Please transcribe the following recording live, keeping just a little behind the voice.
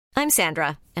I'm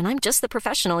Sandra, and I'm just the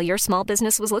professional your small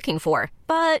business was looking for.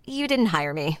 But you didn't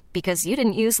hire me because you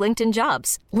didn't use LinkedIn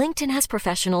Jobs. LinkedIn has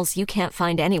professionals you can't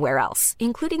find anywhere else,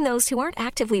 including those who aren't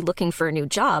actively looking for a new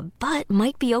job, but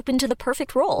might be open to the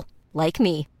perfect role, like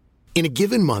me. In a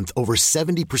given month, over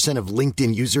 70% of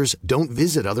LinkedIn users don't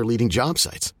visit other leading job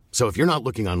sites. So if you're not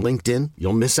looking on LinkedIn,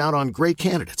 you'll miss out on great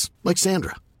candidates like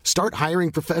Sandra. Start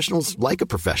hiring professionals like a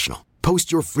professional.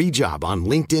 Post your free job on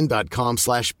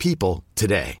linkedin.com/people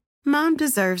today. Mom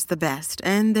deserves the best,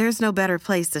 and there's no better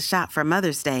place to shop for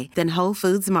Mother's Day than Whole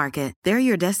Foods Market. They're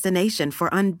your destination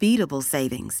for unbeatable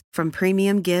savings, from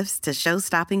premium gifts to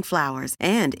show-stopping flowers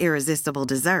and irresistible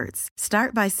desserts.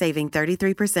 Start by saving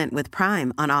 33% with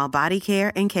Prime on all body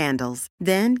care and candles.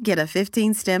 Then get a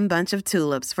 15-stem bunch of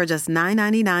tulips for just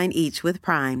 $9.99 each with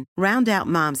Prime. Round out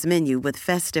Mom's menu with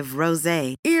festive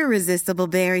rosé, irresistible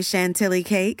berry chantilly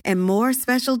cake, and more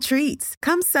special treats.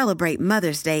 Come celebrate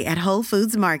Mother's Day at Whole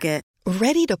Foods Market.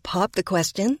 Ready to pop the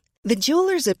question? The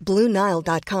jewelers at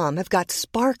BlueNile.com have got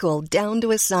sparkle down to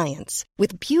a science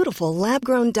with beautiful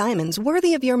lab-grown diamonds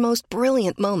worthy of your most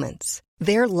brilliant moments.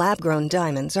 Their lab-grown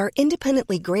diamonds are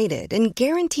independently graded and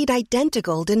guaranteed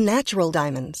identical to natural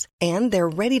diamonds, and they're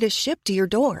ready to ship to your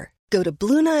door. Go to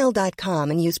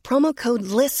BlueNile.com and use promo code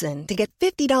LISTEN to get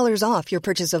 $50 off your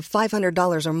purchase of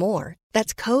 $500 or more.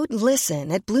 That's code LISTEN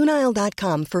at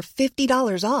BlueNile.com for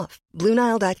 $50 off.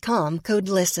 BlueNile.com, code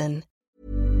LISTEN.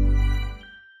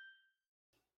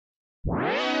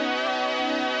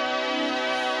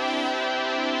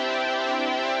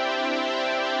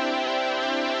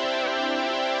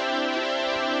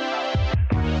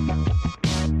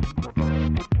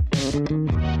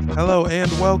 Hello and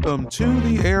welcome to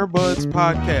the Airbuds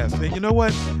Podcast. And you know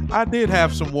what? I did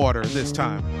have some water this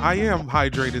time. I am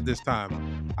hydrated this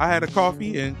time. I had a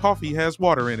coffee and coffee has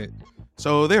water in it.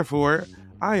 So therefore,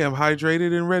 I am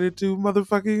hydrated and ready to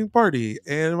motherfucking party.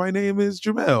 And my name is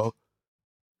Jamel.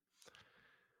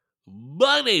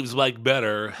 My name's Mike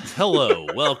Better. Hello.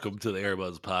 Welcome to the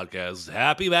Airbuds Podcast.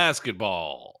 Happy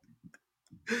basketball.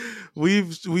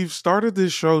 We've started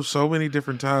this show so many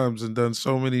different times and done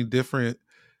so many different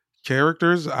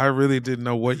characters. I really didn't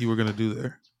know what you were going to do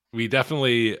there. We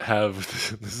definitely have,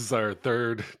 this is our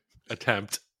third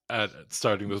attempt at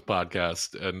starting this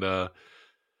podcast. And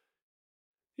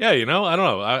yeah, you know, I don't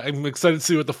know. I'm excited to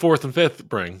see what the fourth and fifth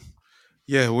bring.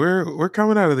 Yeah, we're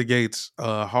coming out of the gates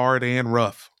hard and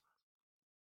rough.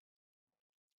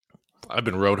 I've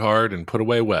been rode hard and put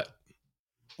away wet.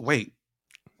 Wait,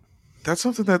 that's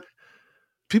something that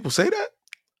people say that?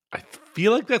 I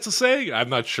feel like that's a saying. I'm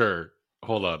not sure.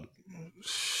 Hold on.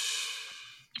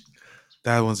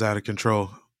 That one's out of control.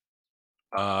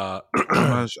 I'm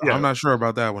not sure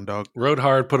about that one, dog. Rode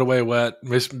hard, put away wet,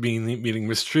 meaning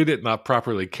mistreated, not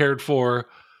properly cared for.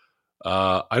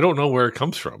 I don't know where it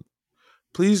comes from.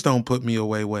 Please don't put me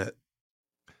away wet.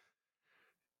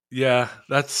 Yeah,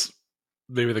 that's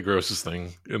maybe the grossest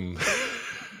thing.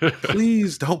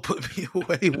 Please don't put me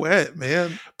away wet,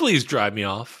 man. Please dry me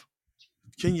off.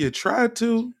 Can you try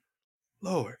to?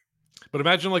 Lord. But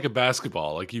imagine like a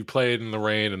basketball, like you play it in the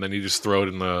rain and then you just throw it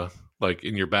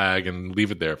in your bag and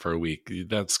leave it there for a week.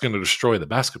 That's going to destroy the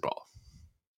basketball.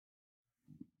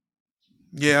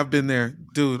 Yeah, I've been there.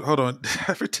 Dude, hold on. Did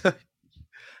I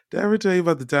ever tell you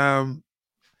about the time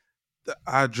that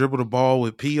I dribbled a ball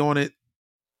with pee on it?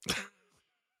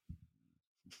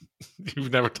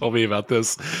 You've never told me about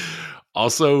this.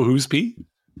 Also, who's pee?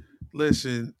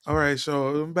 Listen, all right, so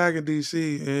I'm back in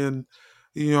DC and,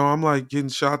 you know, I'm like getting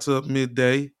shots up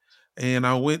midday and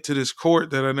I went to this court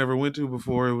that I never went to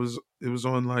before. It was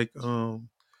on like,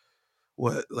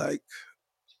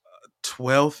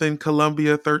 12th in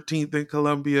Columbia, 13th in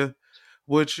Columbia,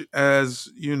 which, as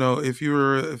you know, if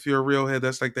you're a real head,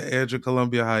 that's like the edge of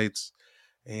Columbia Heights.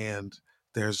 And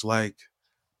there's like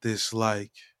this,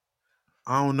 like,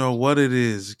 I don't know what it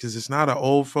is because it's not an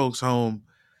old folks home.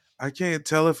 I can't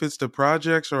tell if it's the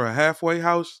projects or a halfway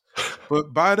house,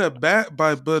 but by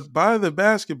the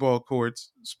basketball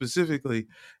courts specifically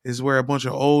is where a bunch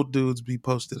of old dudes be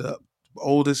posted up,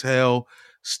 old as hell,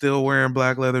 still wearing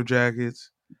black leather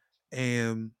jackets.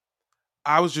 And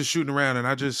I was just shooting around and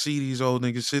I just see these old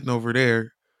niggas sitting over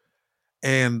there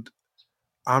and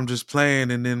I'm just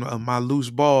playing. And then my loose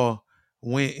ball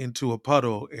went into a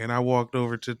puddle and I walked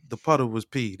over to the puddle was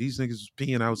pee. These niggas was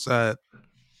peeing outside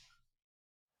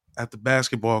at the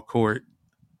basketball court.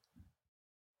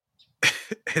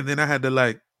 And then I had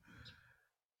to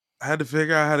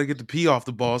figure out how to get the pee off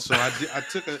the ball. So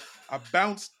I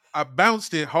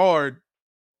bounced it hard.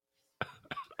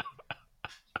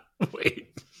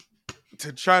 Wait.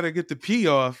 To try to get the pee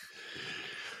off.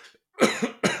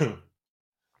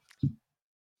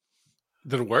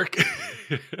 Did it work?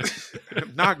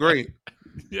 Not great.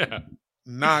 Yeah.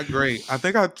 Not great. I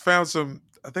think I found some.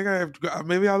 I think I have.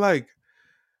 Maybe I like.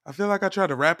 I feel like I tried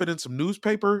to wrap it in some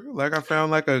newspaper. Like I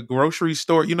found like a grocery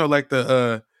store. You know, like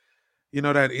the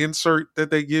that insert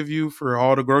that they give you for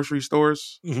all the grocery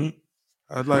stores. Mm-hmm.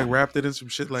 I'd like wrapped it in some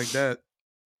shit like that.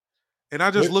 And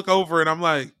I just look over and I'm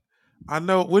like, I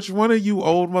know which one of you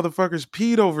old motherfuckers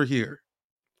peed over here.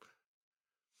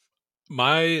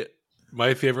 My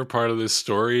favorite part of this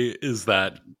story is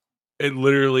that it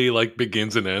literally like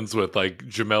begins and ends with like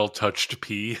Jamel touched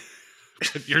pee,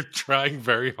 but you're trying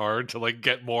very hard to like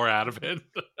get more out of it.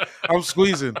 I'm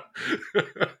squeezing.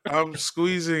 I'm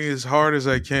squeezing as hard as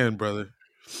I can, brother.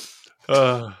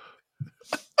 Uh,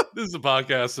 this is a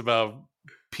podcast about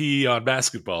pee on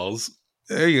basketballs.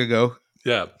 There you go.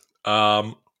 Yeah.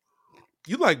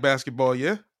 You like basketball,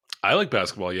 yeah? I like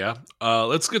basketball, yeah.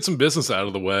 Let's get some business out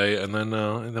of the way, and then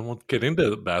we'll get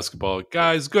into basketball.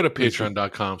 Guys, go to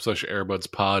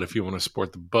patreon.com/airbudspod if you want to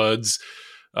support the buds.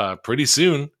 Pretty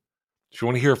soon, if you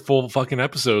want to hear full fucking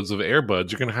episodes of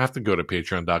Airbuds, you're going to have to go to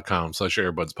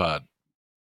patreon.com/airbudspod.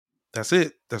 That's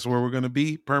it. That's where we're going to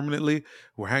be permanently.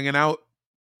 We're hanging out.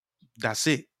 That's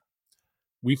it.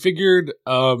 We figured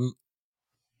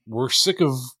we're sick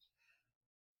of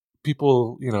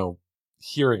people,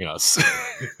 hearing us.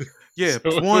 Yeah,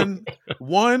 So-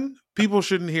 one, people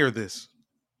shouldn't hear this.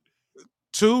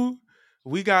 2,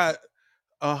 we got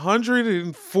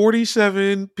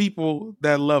 147 people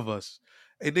that love us.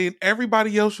 And then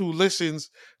everybody else who listens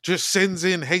just sends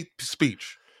in hate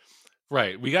speech.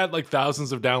 Right. We got like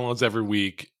thousands of downloads every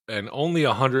week, and only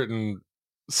 100 and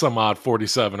some odd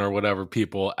 47 or whatever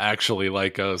people actually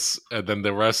like us. And then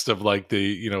the rest of like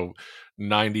the,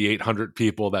 9,800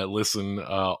 people that listen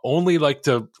only like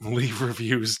to leave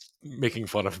reviews making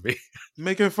fun of me.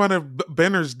 Making fun of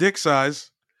Benner's dick size.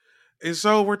 And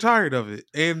so we're tired of it.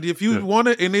 And if you want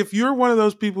to, and if you're one of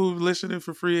those people who's listening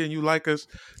for free and you like us,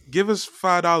 give us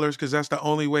 $5 because that's the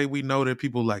only way we know that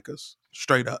people like us.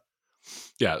 Straight up.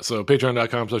 Yeah, so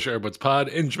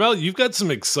patreon.com/airbudspod. And Jamel, you've got some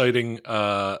exciting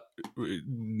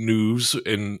news,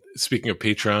 and speaking of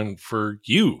Patreon, for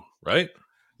you, right?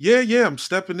 Yeah, I'm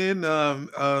stepping in.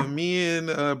 Me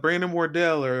and Brandon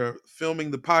Wardell are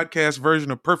filming the podcast version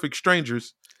of Perfect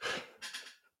Strangers.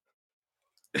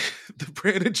 The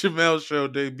Brandon Jamel show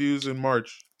debuts in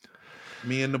March.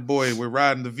 Me and the boy, we're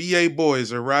riding. The VA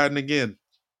boys are riding again.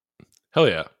 Hell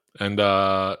yeah. And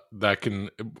that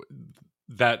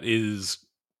is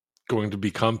going to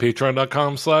become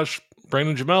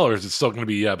patreon.com/Brandon Jamel, or is it still going to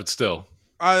be, but still?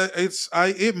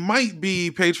 It might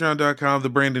be patreon.com, the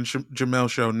Brandon Jamel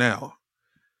show now.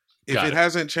 If it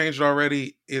hasn't changed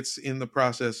already, it's in the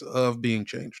process of being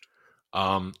changed.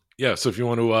 Yeah, so if you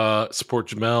want to support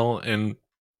Jamel, and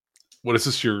what is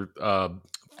this, your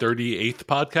 38th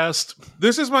podcast?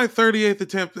 This is my 38th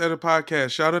attempt at a podcast.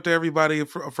 Shout out to everybody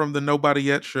from the Nobody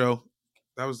Yet show.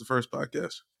 That was the first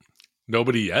podcast.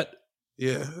 Nobody Yet?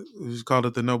 Yeah, we just called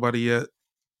it the Nobody Yet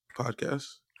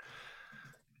podcast.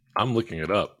 I'm looking it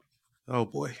up. Oh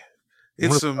boy.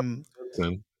 It's some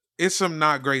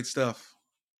not great stuff.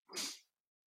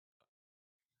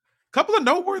 Couple of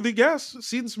noteworthy guests.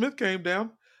 Seton Smith came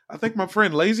down. I think my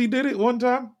friend Lazy did it one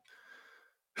time.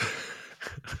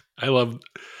 I've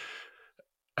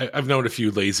known a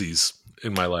few Lazies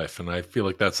in my life, and I feel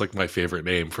like that's like my favorite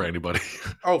name for anybody.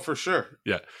 Oh, for sure.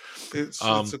 Yeah. It's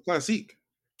a classique.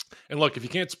 And look, if you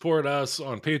can't support us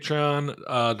on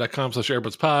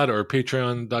patreon.com/airbudspod or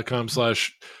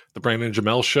patreon.com/the Brandon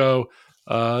Jamel show,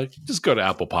 just go to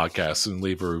Apple Podcasts and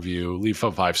leave a review. Leave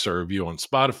a 5-star review on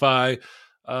Spotify.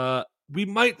 We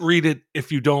might read it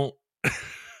if you don't.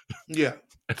 Yeah.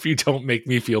 If you don't make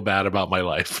me feel bad about my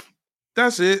life.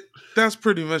 That's it. That's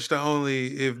pretty much the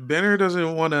only. If Benner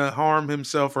doesn't want to harm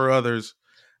himself or others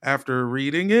after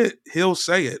reading it, he'll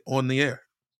say it on the air.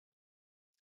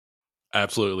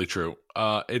 Absolutely true.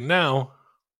 And now,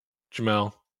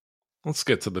 Jamel, let's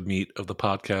get to the meat of the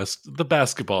podcast, the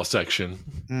basketball section.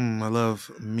 I love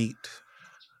meat.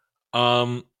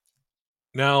 Now,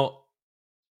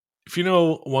 if you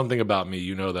know one thing about me,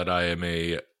 you know that I am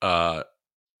a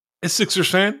Sixers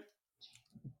fan.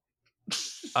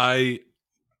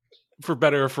 For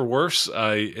better or for worse,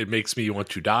 it makes me want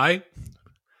to die.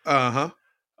 Uh-huh.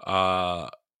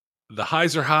 The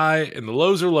highs are high and the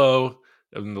lows are low,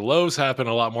 and the lows happen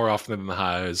a lot more often than the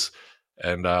highs.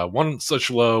 And one such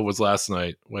low was last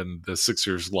night when the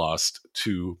Sixers lost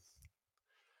to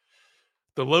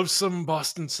the loathsome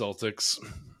Boston Celtics.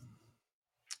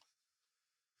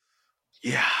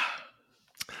 Yeah.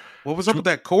 What was up with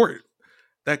that court?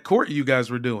 That court you guys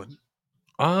were doing?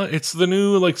 It's the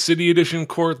new like City Edition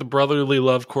court, the Brotherly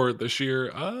Love court this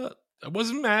year. I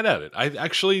wasn't mad at it.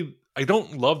 I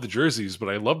don't love the jerseys, but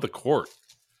I love the court,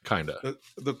 kind of.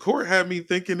 The court had me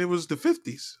thinking it was the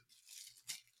 50s.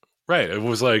 Right. It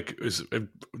was like, is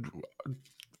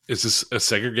this a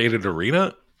segregated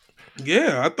arena?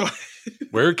 Yeah, I thought.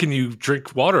 Where can you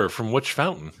drink water from which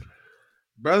fountain?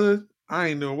 Brother, I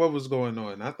ain't know what was going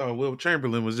on. I thought Will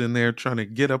Chamberlain was in there trying to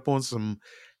get up on some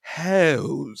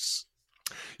hoes.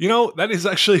 You know, that is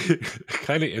actually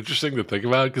kind of interesting to think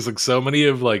about because like so many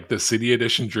of like the City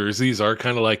Edition jerseys are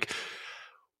kind of like,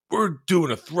 we're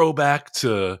doing a throwback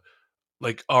to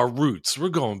like our roots. We're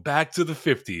going back to the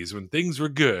 50s when things were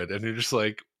good. And you're just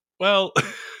like, well,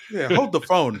 yeah, hold the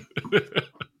phone.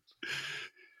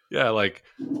 Yeah, like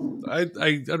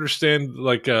I understand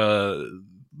like the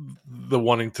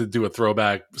wanting to do a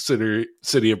throwback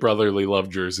City of Brotherly Love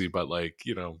jersey, but like,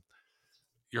 you know,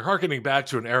 you're hearkening back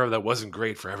to an era that wasn't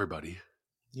great for everybody.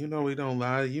 You know we don't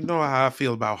lie. You know how I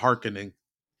feel about hearkening.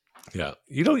 Yeah.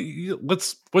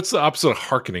 What's the opposite of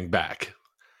hearkening back?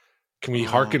 Can we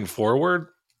hearken forward?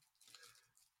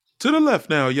 To the left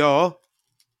now, y'all.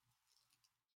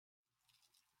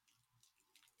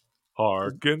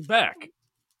 Hearken back.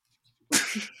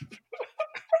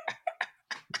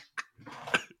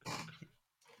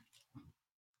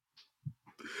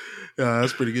 Yeah,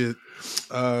 that's pretty good.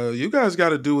 You guys got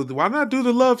to do with why not do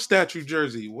the love statue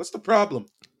jersey? What's the problem?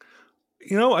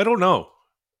 You know, I don't know.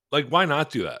 Like, why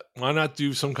not do that? Why not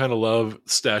do some kind of love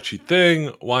statue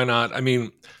thing? Why not? I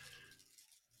mean,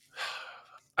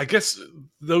 I guess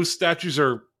those statues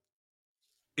are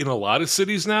in a lot of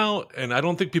cities now, and I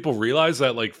don't think people realize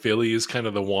that like Philly is kind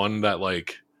of the one that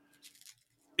like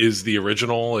is the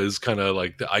original, is kind of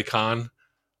like the icon.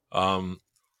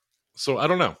 So I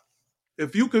don't know.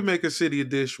 If you could make a city a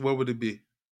dish, what would it be?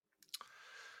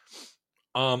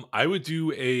 I would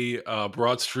do a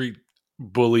Broad Street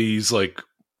Bullies like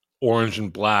orange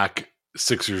and black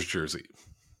Sixers jersey,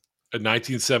 a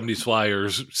 1970s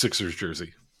Flyers Sixers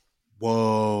jersey.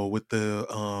 Whoa, with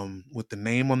the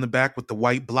name on the back, with the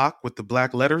white block, with the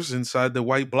black letters inside the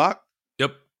white block.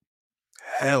 Yep.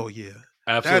 Hell yeah.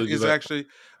 Absolutely. That is actually,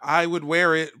 I would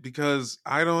wear it because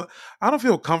I don't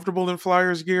feel comfortable in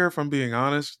Flyers gear, if I'm being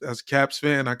honest. As a Caps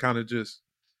fan, I kind of just,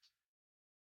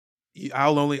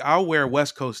 I'll wear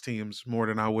West Coast teams more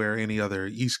than I'll wear any other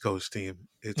East Coast team.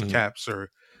 It's Caps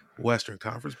or Western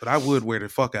Conference, but I would wear the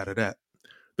fuck out of that.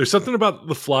 There's something about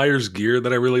the Flyers gear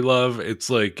that I really love.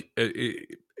 It's like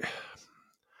it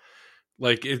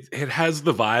has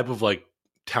the vibe of like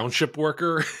township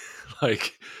worker,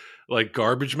 like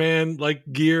garbage man like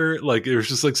gear. Like there's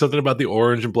just like something about the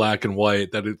orange and black and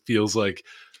white that it feels like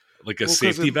a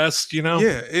safety vest, you know?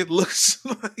 Yeah, it looks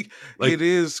like it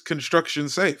is construction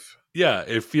safe. Yeah,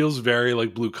 it feels very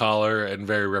like blue collar and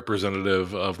very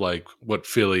representative of like what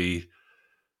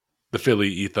the Philly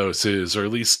ethos is, or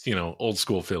at least, you know, old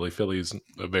school Philly. Philly's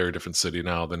a very different city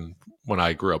now than when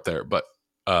I grew up there. But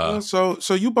so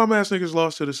you bum ass niggas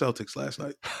lost to the Celtics last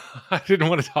night. I didn't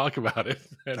want to talk about it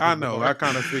anymore. I know. I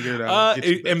kind of figured out.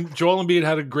 And Joel Embiid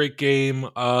had a great game.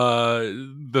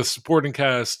 The supporting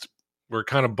cast were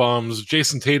kind of bums.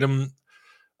 Jason Tatum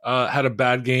had a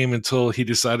bad game until he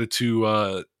decided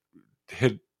to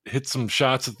hit some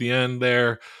shots at the end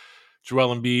there.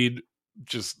 Joel Embiid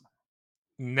just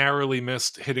narrowly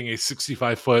missed hitting a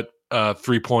 65-foot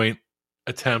 3-point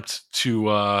attempt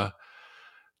to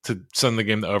send the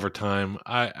game to overtime.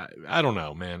 I don't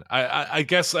know, man. I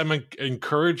guess I'm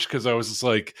encouraged because I was just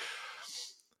like,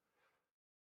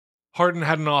 Harden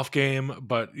had an off game,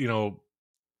 but you know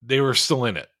they were still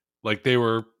in it. Like they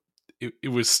were,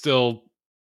 it was still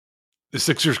the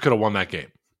Sixers could have won that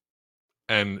game,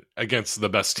 and against the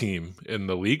best team in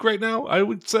the league right now, I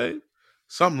would say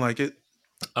something like it.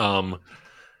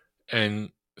 And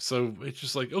so it's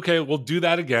just like, okay, we'll do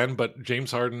that again. But James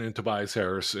Harden and Tobias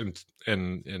Harris and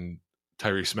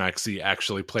Tyrese Maxey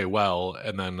actually play well,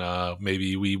 and then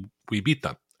maybe we beat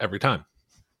them every time.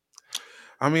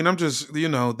 I mean, I'm just, you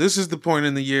know, this is the point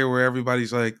in the year where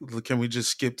everybody's like, can we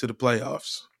just skip to the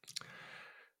playoffs?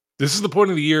 This is the point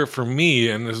of the year for me,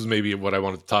 and this is maybe what I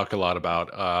wanted to talk a lot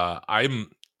about. I'm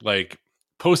like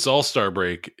post All-Star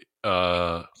break.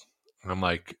 I'm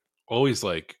like always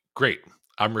like, great.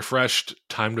 I'm refreshed.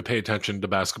 Time to pay attention to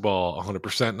basketball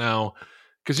 100% now.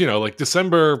 Because, you know, like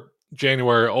December,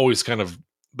 January, always kind of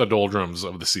the doldrums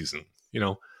of the season, you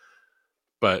know?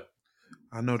 But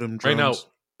I know them drums. Right now,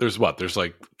 there's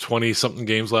like 20-something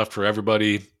games left for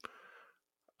everybody.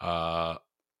 I'm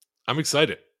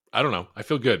excited. I don't know. I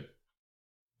feel good.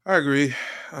 I agree.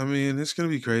 I mean, it's going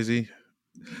to be crazy.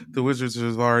 The Wizards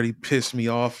have already pissed me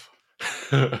off.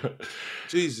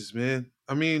 Jesus, man.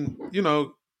 I mean,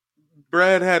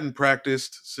 Brad hadn't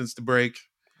practiced since the break,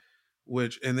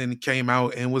 and then he came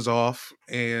out and was off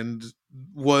and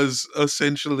was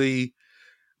essentially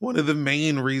one of the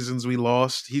main reasons we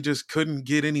lost. He just couldn't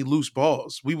get any loose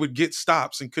balls. We would get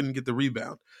stops and couldn't get the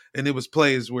rebound. And it was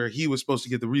plays where he was supposed to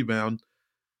get the rebound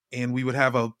and we would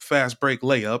have a fast break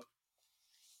layup.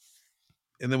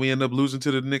 And then we end up losing to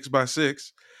the Knicks by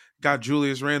 6. Got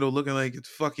Julius Randle looking like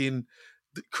fucking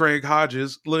Craig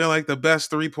Hodges, looking like the best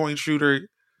 3-point shooter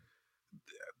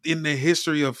in the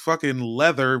history of fucking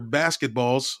leather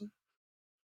basketballs.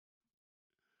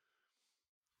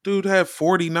 Dude had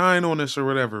 49 on us or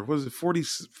whatever. Was it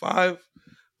 45?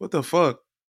 What the fuck?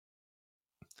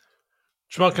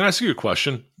 Jamal, can I ask you a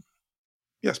question?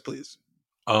 Yes, please.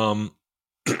 Have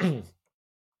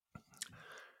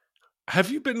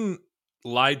you been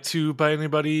lied to by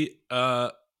anybody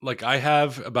like I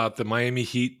have about the Miami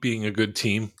Heat being a good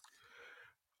team?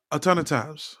 A ton of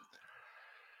times.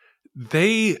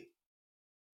 They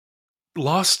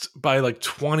lost by like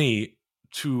 20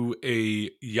 to a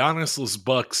Giannisless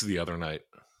Bucks the other night.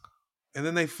 And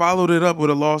then they followed it up with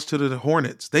a loss to the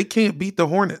Hornets. They can't beat the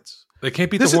Hornets. They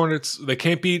can't beat the Hornets. They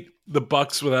can't beat the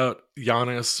Bucks without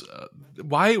Giannis.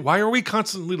 Why are we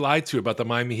constantly lied to about the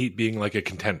Miami Heat being like a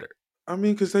contender? I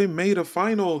mean, because they made a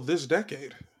final this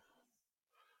decade.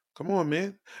 Come on,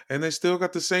 man. And they still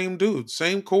got the same dude.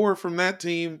 Same core from that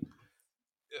team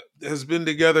has been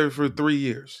together for 3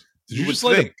 years. Did you just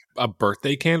light a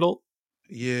birthday candle?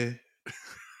 Yeah.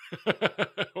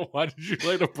 Why did you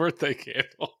light a birthday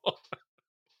candle?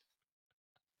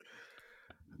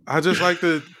 I just like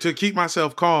to keep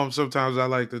myself calm. Sometimes I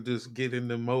like to just get in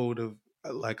the mode of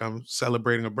like I'm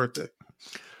celebrating a birthday.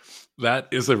 That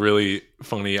is a really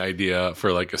funny idea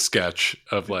for like a sketch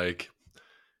of like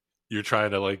you're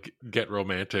trying to like get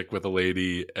romantic with a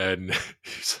lady and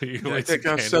so you light some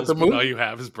candles, but all you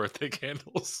have is birthday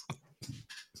candles.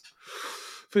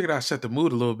 Figured I set the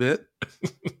mood a little bit.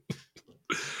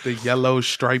 The yellow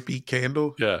stripy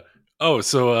candle. Yeah. Oh,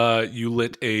 so you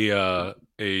lit a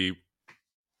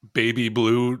baby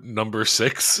blue number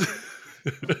 6.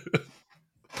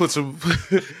 Put some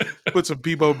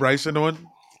Peebo Bryson on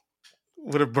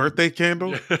with a birthday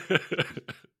candle.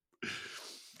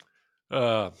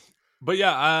 But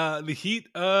yeah, the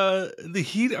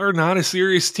Heat are not a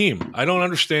serious team. I don't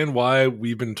understand why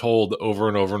we've been told over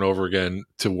and over and over again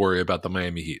to worry about the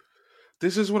Miami Heat.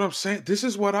 This is what I'm saying. This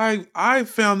is what I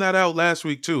found that out last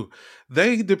week too.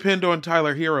 They depend on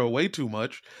Tyler Hero way too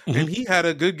much, and he had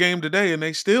a good game today, and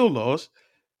they still lost.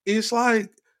 It's like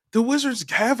the Wizards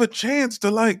have a chance to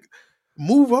like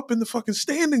move up in the fucking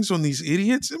standings on these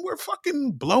idiots, and we're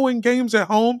fucking blowing games at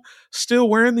home, still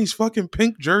wearing these fucking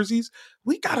pink jerseys.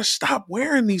 We gotta stop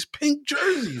wearing these pink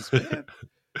jerseys, man.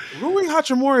 Rui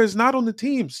Hachimura is not on the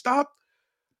team. Stop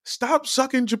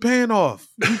sucking Japan off.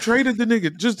 You traded the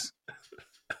nigga. Just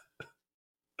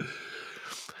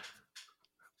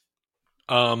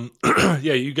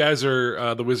yeah, you guys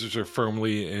are the Wizards are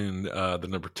firmly in the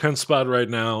number 10 spot right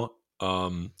now.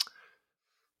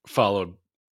 Followed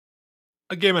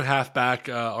a game and a half back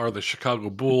are the Chicago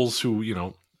Bulls,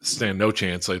 who stand no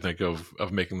chance, I think,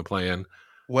 of making the play-in.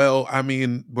 Well, I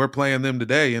mean, we're playing them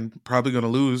today and probably going to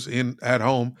lose at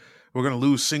home. We're going to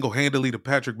lose single-handedly to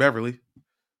Patrick Beverley.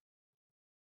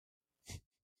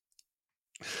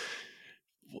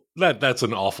 That's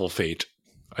an awful fate.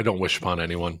 I don't wish upon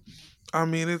anyone. I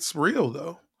mean, it's real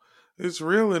though. It's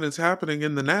real and it's happening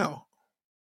in the now.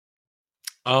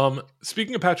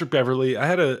 Speaking of Patrick Beverley, I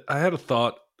had a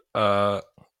thought the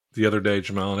other day,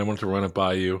 Jamal, and I wanted to run it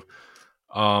by you.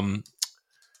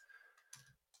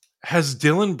 Has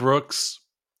Dylan Brooks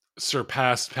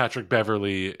surpassed Patrick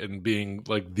Beverley in being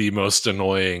like the most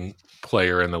annoying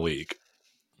player in the league?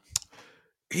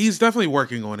 He's definitely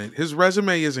working on it. His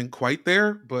resume isn't quite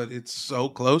there, but it's so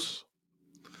close.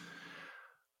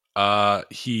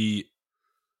 He's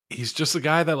just a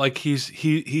guy that like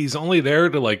he's only there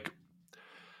to like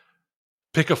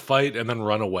pick a fight and then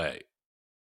run away.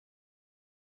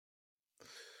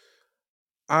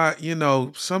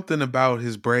 Something about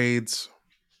his braids,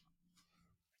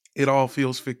 it all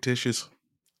feels fictitious.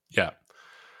 Yeah.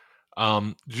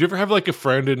 Did you ever have like a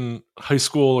friend in high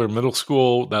school or middle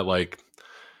school that like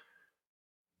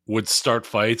would start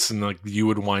fights and like you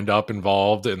would wind up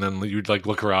involved and then you'd like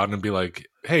look around and be like,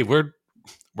 hey, where'd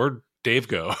Dave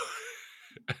go?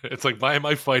 It's like, why am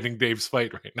I fighting Dave's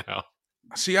fight right now?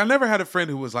 See, I never had a friend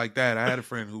who was like that. I had a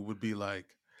friend who would be like,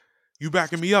 you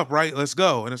backing me up, right? Let's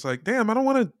go. And it's like, damn, I don't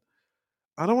want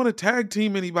to tag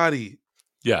team anybody.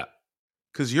 Yeah.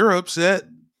 Because you're upset.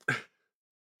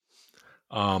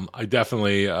 I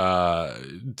definitely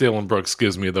Dylan Brooks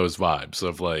gives me those vibes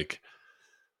of like,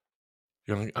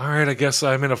 you're like, all right, I guess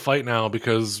I'm in a fight now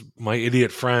because my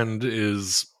idiot friend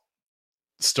is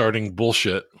starting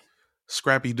bullshit.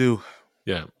 Scrappy Doo.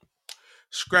 Yeah.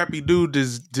 Scrappy Doo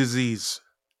disease.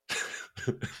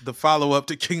 The follow-up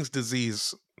to King's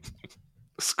disease.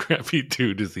 Scrappy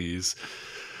Doo disease.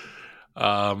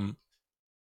 I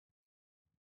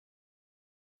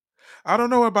don't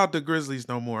know about the Grizzlies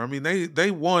no more. I mean,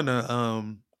 they won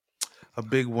a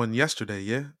big one yesterday,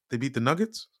 yeah? They beat the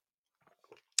Nuggets?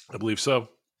 I believe so.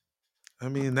 I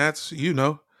mean, that's,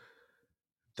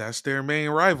 that's their main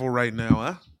rival right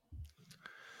now,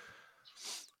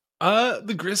 huh?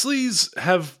 The Grizzlies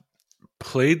have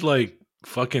played like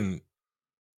fucking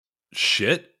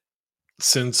shit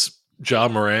since Ja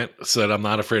Morant said, I'm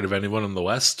not afraid of anyone in the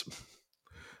West.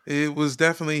 It was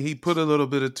definitely, he put a little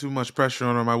bit of too much pressure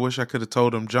on him. I wish I could have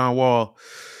told him. John Wall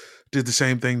did the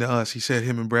same thing to us. He said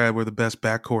him and Brad were the best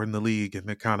backcourt in the league, and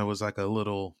it kind of was like a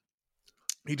little,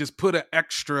 he just put an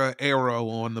extra arrow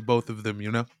on the both of them,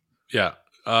 Yeah.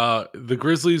 The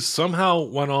Grizzlies somehow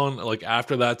went on like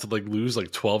after that to like lose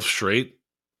like 12 straight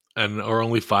and are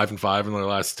only 5-5 in their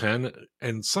last 10,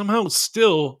 and somehow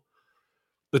still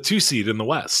the 2 seed in the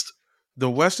West.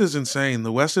 The West is insane.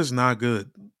 The West is not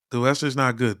good. The West is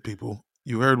not good, people.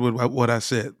 You heard what I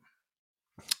said.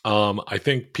 I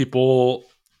think people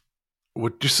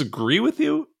would disagree with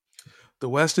you. The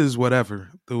West is whatever.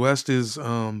 The West is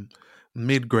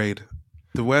mid grade.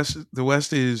 The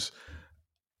West is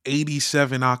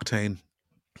 87 octane.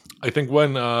 I think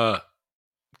when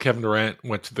Kevin Durant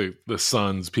went to the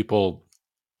Suns, people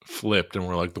flipped and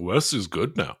were like, the West is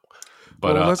good now.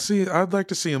 But well, let's see. I'd like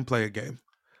to see him play a game.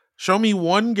 Show me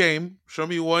one game. Show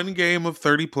me one game of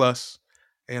 30 plus,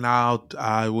 and I'll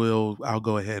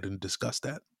go ahead and discuss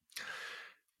that.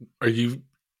 Are you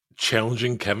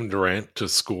challenging Kevin Durant to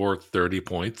score 30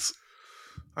 points?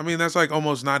 I mean, that's like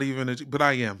almost not even but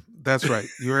I am. That's right.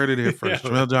 You heard it here first.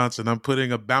 Yeah. Jamel Johnson, I'm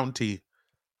putting a bounty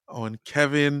on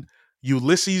Kevin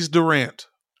Ulysses Durant.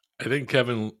 I think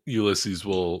Kevin Ulysses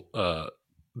will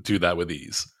do that with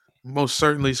ease. Most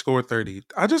certainly score 30.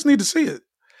 I just need to see it.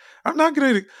 I'm not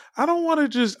crowning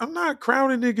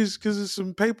niggas because of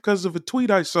some paper, because of a tweet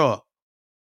I saw.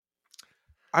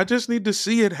 I just need to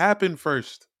see it happen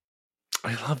first.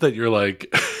 I love that you're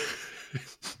like,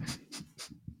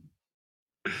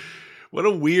 what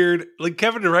a weird, like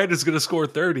Kevin Durant is going to score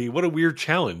 30. What a weird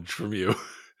challenge from you.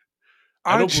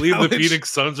 I don't believe the Phoenix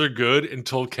Suns are good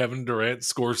until Kevin Durant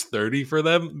scores 30 for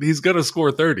them. He's going to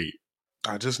score 30.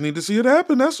 I just need to see it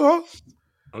happen. That's all.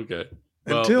 Okay.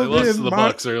 Well, they lost to the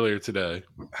Bucks earlier today.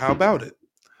 How about it?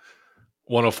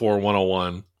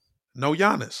 104-101. No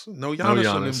Giannis. No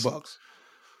Giannis on them Bucks.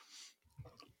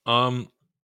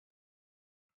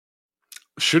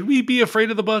 Should we be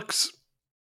afraid of the Bucks?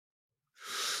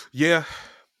 Yeah.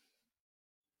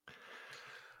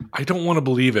 I don't want to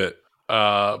believe it.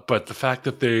 But the fact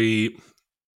that they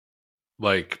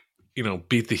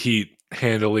beat the Heat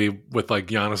handily with like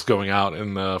Giannis going out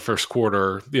in the first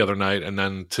quarter the other night, and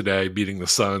then today beating the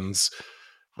Suns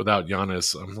without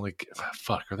Giannis, I'm like,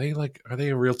 fuck, are they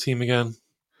a real team again?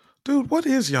 Dude, what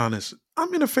is Giannis?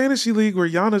 I'm in a fantasy league where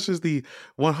Giannis is the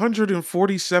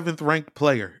 147th ranked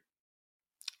player.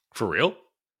 For real?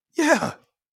 Yeah.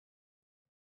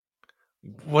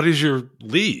 What is your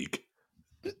league?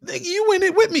 You in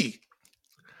it with me.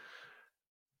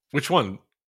 Which one?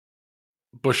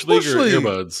 Bush League or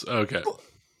Earbuds? Okay.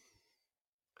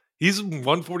 He's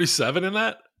 147 in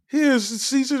that? He is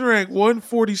season rank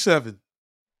 147.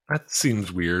 That seems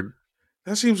weird.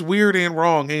 That seems weird and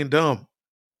wrong and dumb.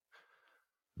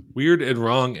 Weird and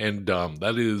wrong and dumb.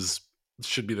 That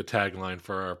should be the tagline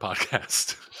for our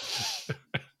podcast.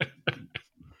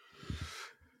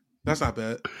 That's not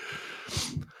bad.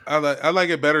 I like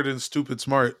it better than stupid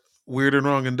smart. Weird and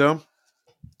wrong and dumb.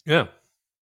 Yeah.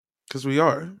 Because we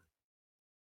are.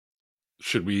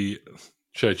 Should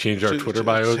I change our Twitter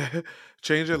bio?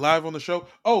 Change it live on the show.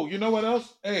 Oh, you know what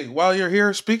else? Hey, while you're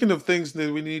here, speaking of things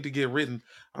that we need to get written,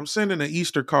 I'm sending an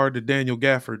Easter card to Daniel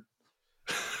Gafford.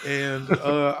 And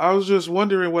I was just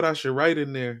wondering what I should write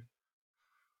in there.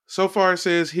 So far it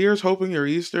says, here's hoping your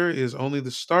Easter is only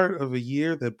the start of a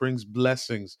year that brings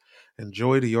blessings and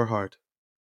joy to your heart.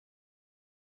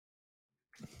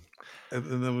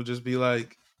 And then we'll just be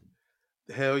like,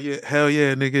 hell yeah,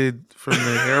 nigga, from the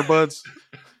Earbuds.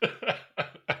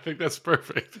 I think that's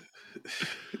perfect.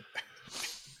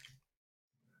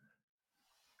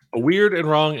 A weird and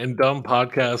wrong and dumb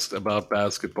podcast about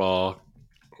basketball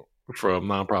from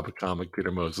nonprofit comic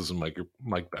Peter Moses and Mike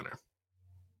Benner.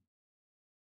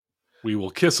 We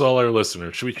will kiss all our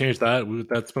listeners. Should we change that?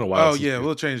 That's been a while. Oh yeah,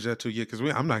 we'll change that too. Yeah, because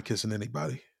I'm not kissing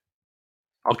anybody.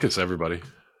 I'll kiss everybody.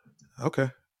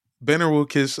 Okay. Benner will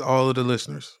kiss all of the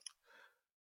listeners.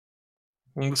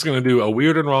 I'm just going to do a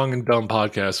weird and wrong and dumb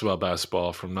podcast about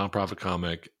basketball from Nonprofit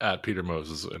Comic at Peter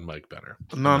Moses and Mike Benner.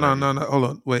 No. Hold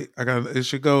on. Wait. It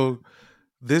should go.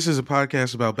 This is a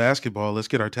podcast about basketball. Let's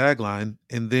get our tagline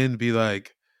and then be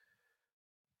like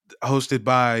hosted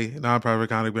by Nonprofit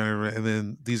Comic Benner. And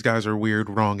then these guys are weird,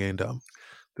 wrong, and dumb.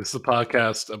 This is a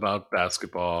podcast about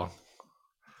basketball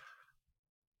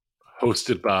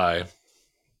hosted by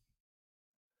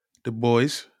the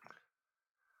boys.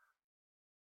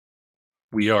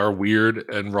 We are weird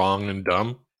and wrong and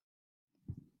dumb.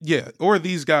 Yeah, or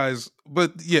these guys,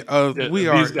 but we are.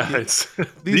 These guys. Yeah.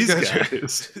 These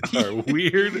guys are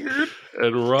weird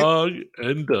and wrong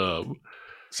and dumb.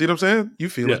 See what I'm saying? You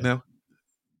feel it now.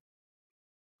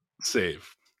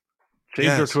 Save.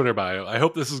 Change your Twitter bio. I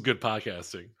hope this is good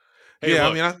podcasting. Hey, look,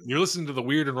 I mean, you're listening to the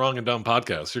Weird and Wrong and Dumb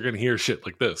podcast. You're going to hear shit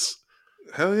like this.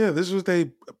 Hell yeah, this is what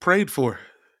they prayed for.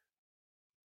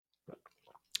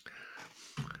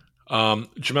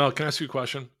 Jamel, can I ask you a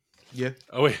question? Yeah.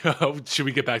 Oh wait, should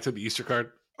we get back to the Easter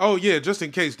card? Oh yeah, just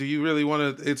in case. Do you really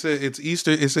want to? It's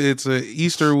Easter. It's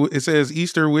Easter. It says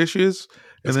Easter wishes,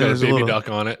 and then there's a baby duck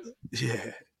on it.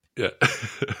 Yeah. Yeah.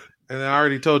 And I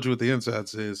already told you what the inside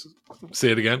says.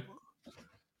 Say it again.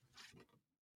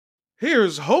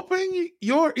 Here's hoping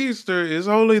your Easter is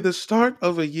only the start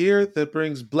of a year that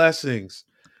brings blessings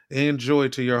and joy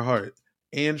to your heart,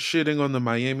 and shitting on the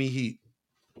Miami Heat.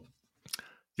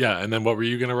 Yeah, and then what were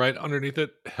you going to write underneath it?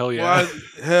 Hell yeah.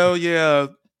 Hell yeah.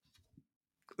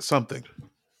 Something.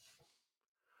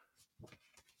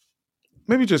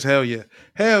 Maybe just hell yeah.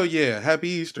 Hell yeah. Happy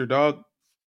Easter, dog.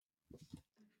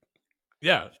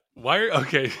 Yeah.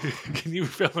 Okay. Can you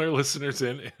fill our listeners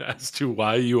in as to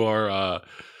why you are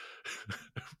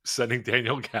sending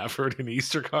Daniel Gafford an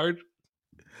Easter card?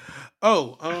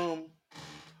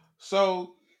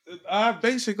 So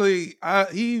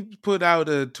he put out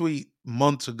a tweet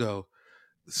months ago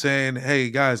saying,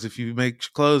 hey guys, if you make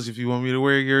clothes, if you want me to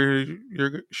wear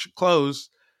your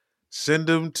clothes, send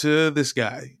them to this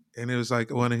guy. And it was like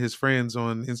one of his friends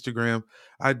on Instagram.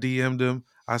 I DM'd him.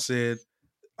 I said,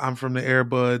 I'm from the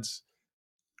Airbuds.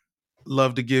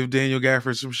 Love to give Daniel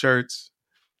Gafford some shirts.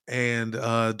 And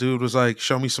dude was like,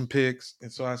 show me some pics.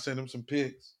 And so I sent him some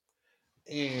pics.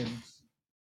 And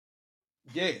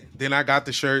yeah, then I got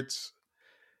the shirts.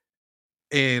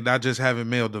 And I just haven't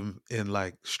mailed them in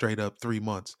like straight up 3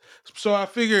 months. So I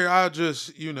figure I'll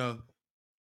just, give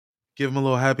him a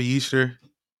little happy Easter.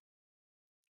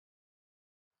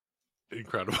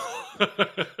 Incredible.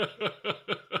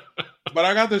 But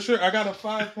I got the shirt. I got a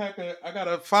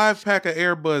 5-pack of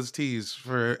Airbuds tees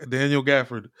for Daniel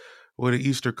Gafford with an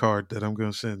Easter card that I'm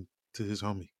going to send to his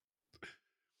homie.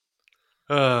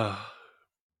 Can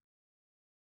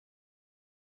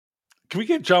we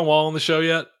get John Wall on the show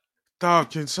yet?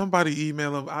 Dog, can somebody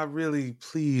email him? I really,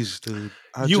 please, dude.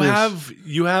 You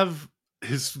have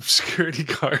his security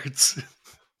cards.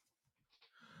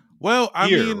 Well, I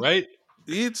mean, right?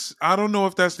 I don't know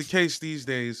if that's the case these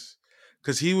days,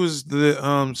 because he was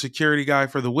the security guy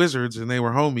for the Wizards, and they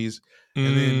were homies.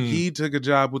 And then he took a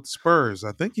job with the Spurs.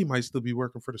 I think he might still be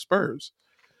working for the Spurs.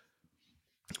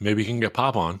 Maybe he can get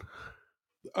Pop on.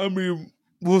 I mean,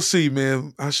 we'll see,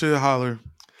 man. I should holler.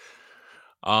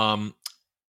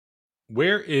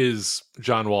 Where is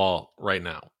John Wall right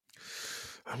now?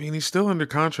 I mean, he's still under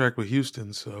contract with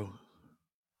Houston, so.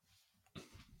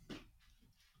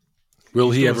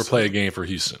 Will he ever play a game for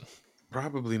Houston?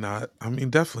 Probably not. I mean,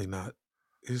 definitely not.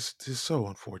 It's so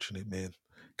unfortunate, man.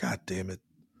 God damn it.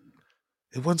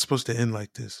 It wasn't supposed to end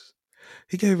like this.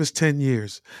 He gave us 10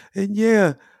 years. And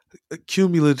yeah,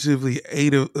 cumulatively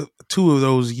 2 of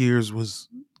those years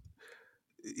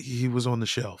he was on the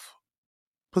shelf.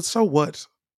 But so what?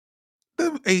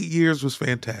 The 8 years was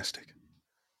fantastic.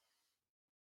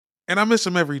 And I miss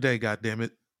him every day,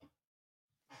 goddammit.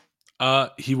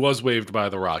 He was waived by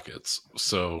the Rockets,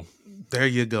 so there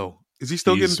you go. Is he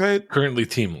still getting paid? Currently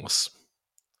teamless.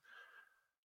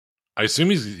 I assume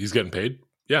he's getting paid.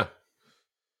 Yeah.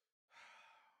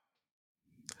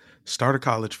 Start a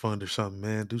college fund or something,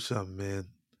 man. Do something, man.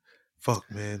 Fuck,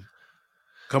 man.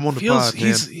 Come on the pod,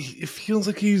 man. It feels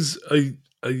like he's a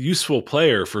useful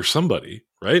player for somebody,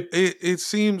 right? It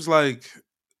seems like,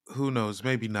 who knows,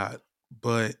 maybe not.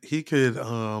 But he could,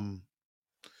 I'm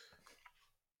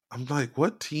like,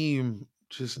 what team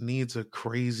just needs a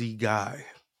crazy guy?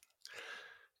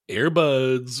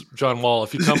 Airbuds, John Wall.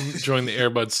 If you come join the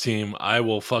Airbuds team, I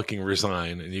will fucking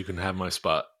resign and you can have my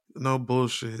spot. No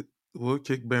bullshit. We'll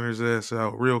kick Benner's ass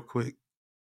out real quick.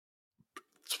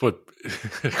 That's what,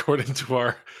 according to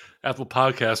our Apple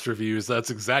Podcast reviews, that's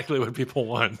exactly what people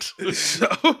want. So,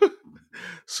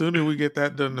 sooner we get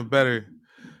that done, the better.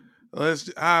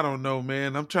 I don't know,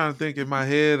 man. I'm trying to think in my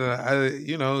head.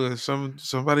 If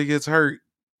somebody gets hurt,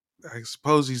 I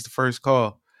suppose he's the first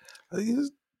call.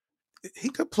 He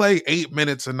could play 8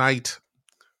 minutes a night.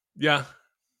 Yeah,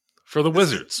 for the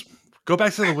Wizards. Go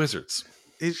back to the Wizards.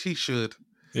 He should.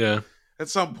 Yeah. At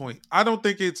some point. I don't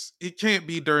think it can't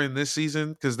be during this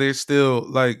season because they're still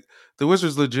like the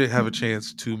Wizards legit have a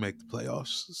chance to make the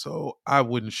playoffs. So I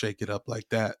wouldn't shake it up like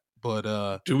that.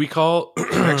 But do we call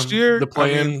next year the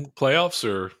play-in playoffs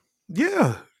or?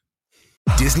 Yeah.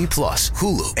 Disney Plus,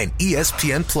 Hulu, and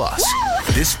ESPN Plus.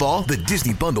 This fall, the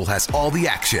Disney Bundle has all the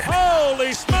action.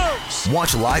 Holy smokes!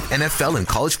 Watch live NFL and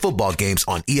college football games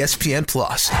on ESPN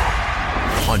Plus.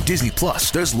 On Disney Plus,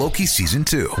 there's Loki Season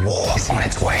 2. War's on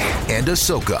its way. And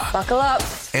Ahsoka. Buckle up.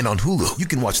 And on Hulu, you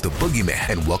can watch The Boogeyman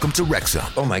and Welcome to Wrexham.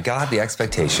 Oh my God, the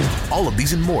expectation. All of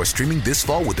these and more streaming this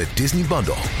fall with the Disney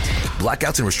Bundle.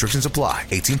 Blackouts and restrictions apply.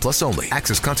 18 plus only.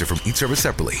 Access content from each service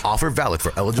separately. Offer valid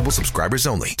for eligible subscribers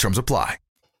only. Terms apply.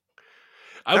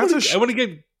 I want to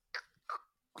get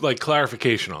like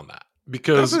clarification on that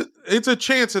because it's a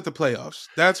chance at the playoffs.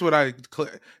 That's what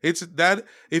it's that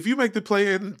if you make the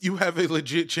play-in, you have a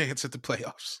legit chance at the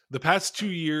playoffs. The past 2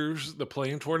 years, the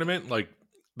play-in tournament, like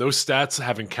those stats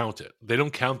haven't counted. They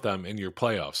don't count them in your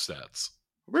playoff stats.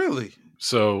 Really?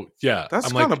 So yeah,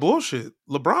 that's kind of bullshit.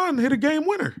 LeBron hit a game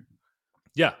winner.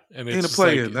 Yeah, and it's in a just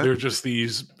play-in. They're just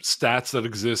these stats that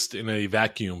exist in a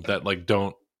vacuum that like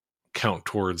don't count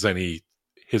towards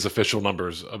his official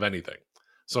numbers of anything.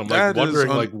 So I'm like wondering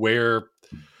like where,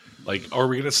 like, are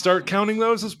we going to start counting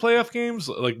those as playoff games?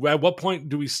 Like at what point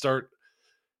do we start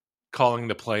calling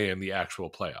the play in the actual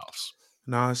playoffs?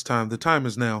 No, it's time. The time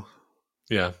is now.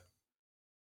 Yeah.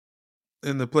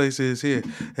 And the place is here.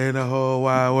 And the whole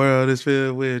wide world is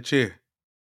filled with cheer.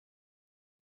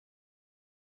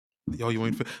 Yo, you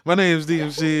ain't. My name's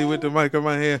DMC with the mic in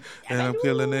my hand, and I'm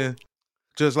killing it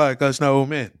just like a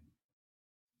snowman.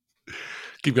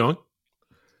 Keep going.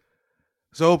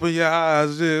 So open your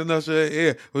eyes and usher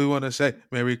in. We want to say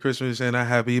Merry Christmas and a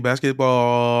happy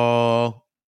basketball.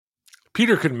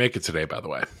 Peter couldn't make it today, by the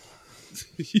way.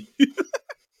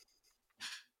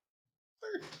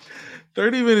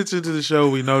 30 minutes into the show,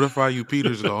 we notify you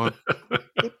Peter's gone.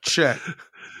 Check.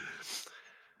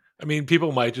 I mean,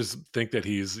 people might just think that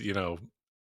he's,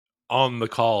 on the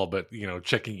call, but,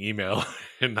 checking email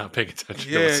and not paying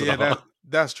attention to us at all.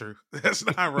 That's true. That's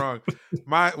not wrong.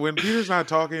 When Peter's not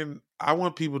talking, I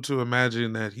want people to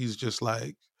imagine that he's just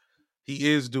like, he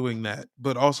is doing that.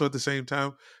 But also at the same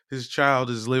time, his child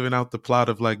is living out the plot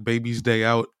of like Baby's Day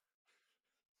Out.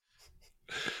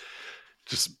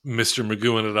 Just Mr.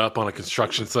 Magooing it up on a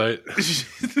construction site.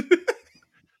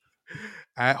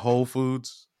 At Whole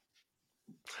Foods.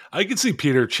 I could see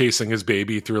Peter chasing his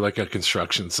baby through like a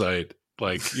construction site.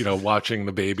 Like, watching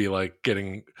the baby like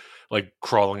getting... like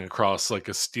crawling across like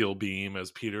a steel beam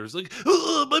as Peter's like,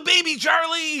 oh, my baby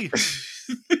Charlie!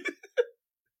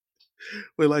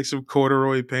 With like some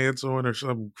corduroy pants on or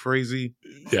something crazy.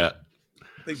 Yeah.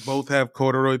 They both have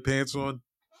corduroy pants on.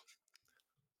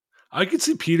 I could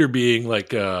see Peter being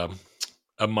like a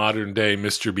modern day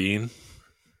Mr. Bean.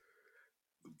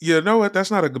 You know what?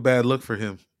 That's not a bad look for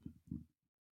him.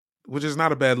 Which is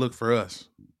not a bad look for us.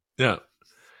 Yeah.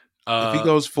 If he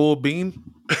goes full Bean...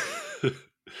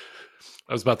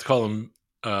 I was about to call him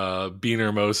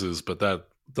Beaner Moses, but that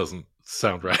doesn't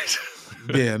sound right.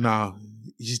 Yeah, no.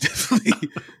 He's definitely...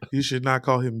 you should not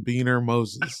call him Beaner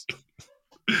Moses.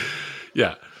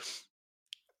 Yeah.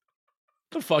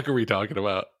 What the fuck are we talking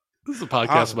about? This is a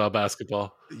podcast about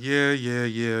basketball.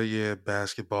 Yeah.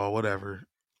 Basketball, whatever.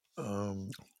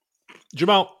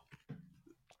 Jamal,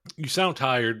 you sound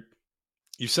tired.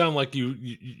 You sound like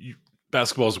you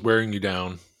basketball's wearing you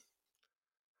down.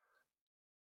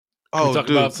 Can we talk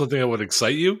about something that would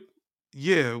excite you?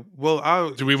 Yeah.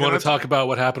 Well, do we want to talk about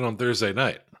what happened on Thursday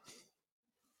night?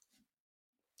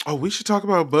 Oh, we should talk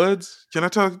about Buds. Can I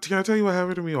tell you what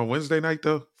happened to me on Wednesday night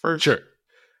though? First, sure.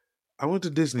 I went to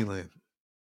Disneyland,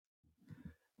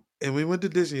 and we went to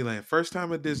Disneyland. First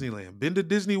time at Disneyland. Been to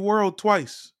Disney World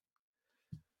twice,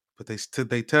 but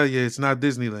they tell you it's not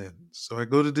Disneyland. So I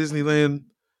go to Disneyland.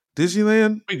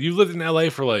 Wait, you lived in LA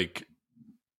for like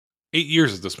 8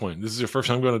 years at this point. This is your first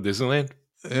time going to Disneyland?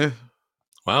 Yeah.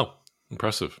 Wow.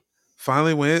 Impressive.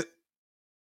 Finally went.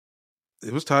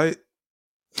 It was tight.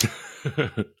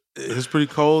 It was pretty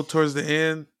cold towards the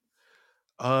end.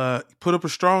 Put up a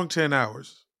strong 10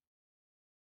 hours.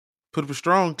 Put up a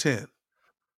strong 10.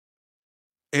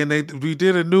 and we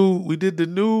did the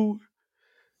new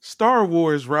Star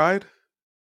Wars ride.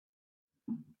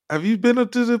 Have you been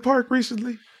up to the park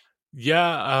recently?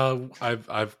 Yeah,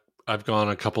 I've gone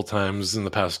a couple times in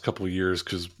the past couple of years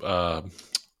because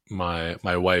my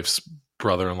wife's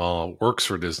brother-in-law works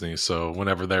for Disney, so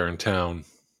whenever they're in town,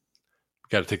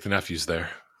 got to take the nephews there.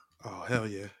 Oh hell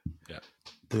yeah, Yeah.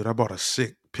 dude! I bought a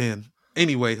sick pin.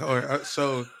 Anyway,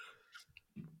 so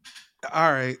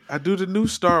all right, I do the new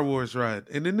Star Wars ride,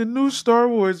 and in the new Star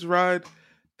Wars ride,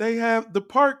 they have the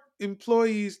park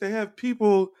employees. They have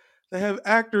people. They have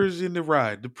actors in the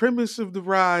ride. The premise of the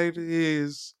ride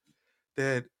is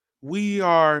that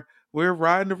we're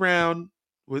riding around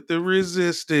with the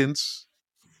resistance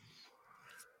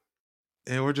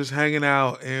and we're just hanging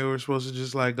out and we're supposed to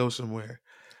just like go somewhere.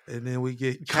 And then we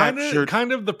get captured.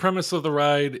 Kind of the premise of the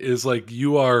ride is like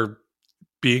you are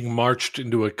being marched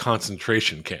into a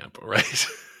concentration camp, right?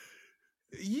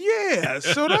 Yeah.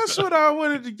 So that's what I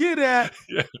wanted to get at.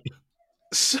 Yeah.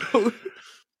 So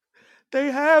they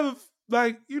have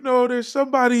like, there's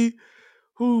somebody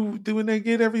who when they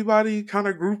get everybody kind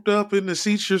of grouped up in the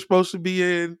seats you're supposed to be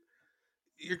in,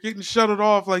 you're getting shuttled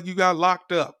off like you got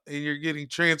locked up and you're getting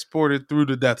transported through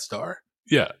the Death Star.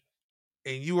 Yeah.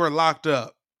 And you are locked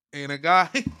up. And a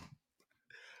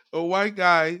white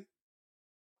guy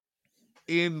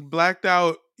in blacked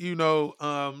out,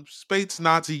 space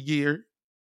Nazi gear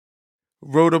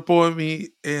rode up on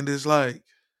me and is like,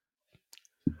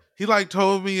 he like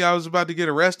told me I was about to get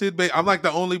arrested, but I'm like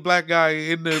the only black guy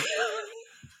in the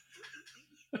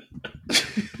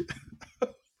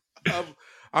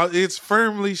it's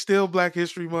firmly still Black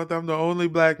History Month. I'm the only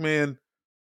black man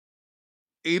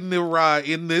in the ride,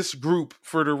 in this group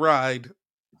for the ride.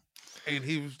 And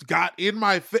he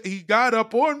got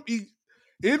up on me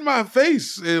in my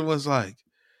face and was like,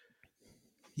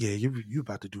 yeah, you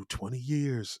about to do 20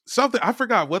 years. Something, I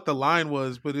forgot what the line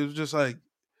was, but it was just like,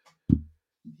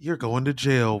 you're going to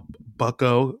jail,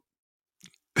 bucko.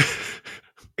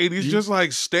 And he's just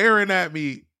like staring at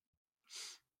me.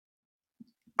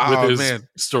 With his man.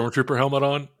 stormtrooper helmet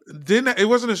on? It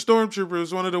wasn't a stormtrooper. It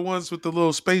was one of the ones with the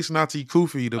little space Nazi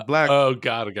kufi, the black. Oh,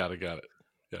 got it.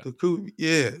 Yeah. The kufi,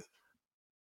 yeah.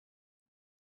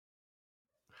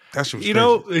 That's what's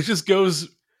it just goes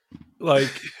like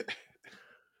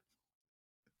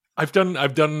I've done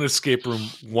an escape room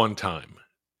one time,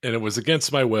 and it was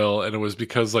against my will, and it was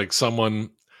because like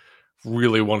someone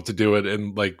really wanted to do it,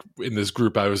 and like in this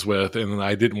group I was with, and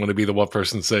I didn't want to be the one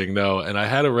person saying no, and I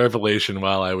had a revelation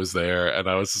while I was there, and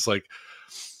I was just like,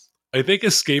 I think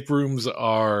escape rooms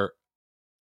are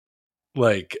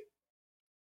like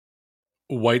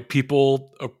white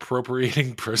people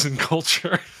appropriating prison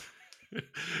culture.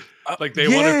 Like they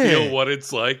want to feel what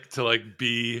it's like to like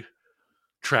be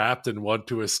trapped and want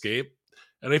to escape.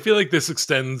 And I feel like this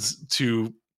extends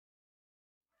to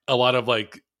a lot of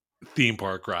like theme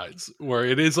park rides where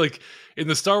it is like in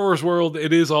the Star Wars world,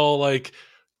 it is all like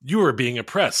you are being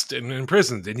oppressed and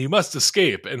imprisoned and you must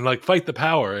escape and like fight the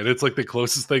power. And it's like the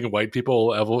closest thing white people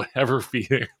will ever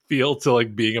feel to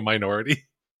like being a minority.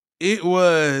 It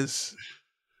was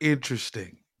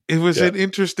interesting. It was an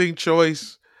interesting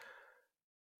choice.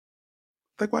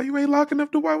 Like, why you ain't locking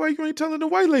up the white? Why you ain't telling the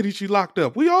white lady she locked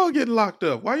up? We all getting locked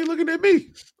up. Why are you looking at me?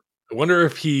 I wonder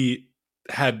if he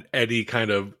had any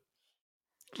kind of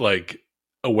like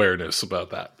awareness about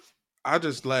that. I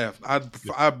just laughed.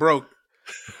 I broke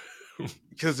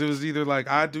because it was either like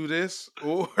I do this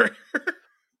or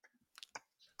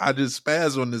I just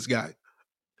spaz on this guy.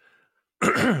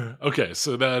 Okay,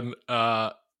 so then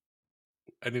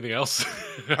anything else?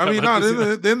 I mean, no.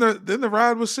 Then the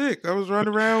ride was sick. I was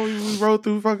running around. We rode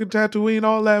through fucking Tatooine,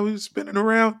 all that. We was spinning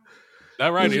around. That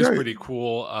ride is pretty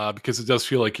cool because it does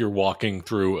feel like you're walking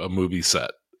through a movie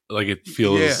set. Like it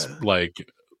feels like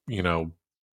you're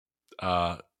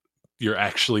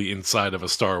actually inside of a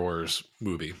Star Wars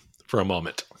movie for a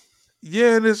moment.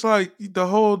 Yeah, and it's like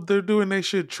they're doing their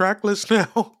shit trackless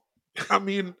now. I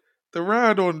mean, the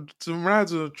ride on some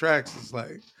rides on the tracks is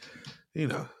like,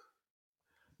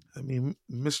 I mean,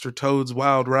 Mr. Toad's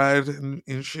Wild Ride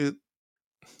and shit.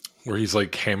 Where he's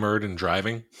like hammered and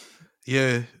driving.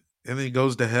 Yeah, and then he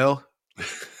goes to hell.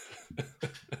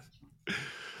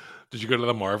 Did you go to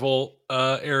the Marvel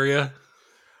area?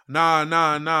 Nah.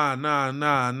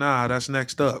 That's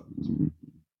next up.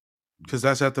 Because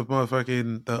that's at the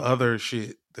other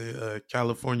shit, the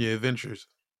California Adventures.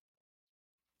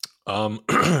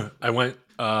 I went,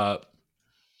 I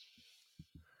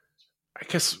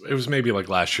guess it was maybe like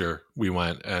last year we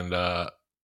went, and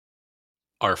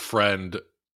our friend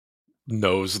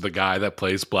knows the guy that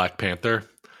plays Black Panther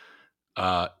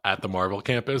at the Marvel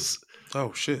campus.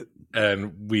 Oh shit.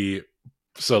 And we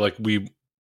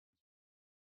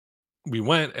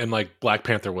went, and like Black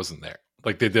Panther wasn't there.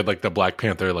 Like they did like the Black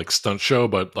Panther like stunt show,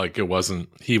 but like he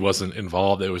wasn't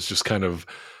involved. It was just kind of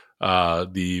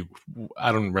the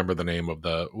I don't remember the name of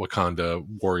the Wakanda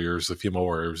warriors, the female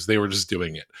warriors. They were just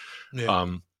doing it.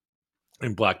 Yeah.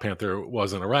 And Black Panther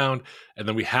wasn't around. And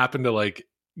then we happened to like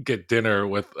get dinner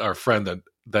with our friend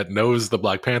that knows the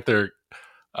Black Panther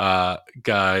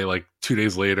guy like 2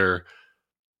 days later,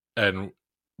 and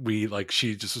we like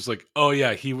she just was like, oh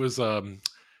yeah, he was out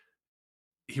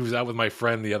with my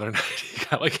friend the other night. He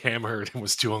got like hammered and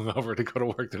was too hungover to go to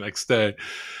work the next day.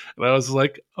 And I was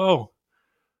like, oh,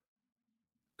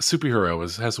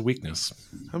 superhero has a weakness.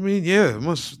 I mean, yeah,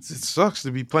 it sucks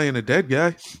to be playing a dead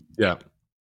guy. Yeah.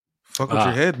 Fuck with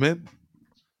your head, man.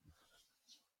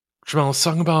 Jamal, let's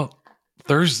talk about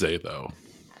Thursday though.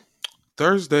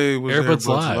 Thursday was Air Buds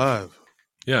Live. Live.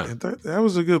 Yeah. And that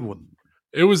was a good one.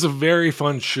 It was a very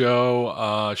fun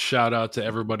show. Shout out to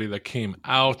everybody that came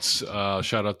out.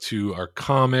 Shout out to our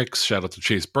comics. Shout out to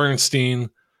Chase Bernstein,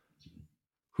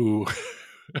 who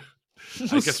I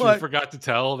guess we forgot to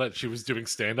tell that she was doing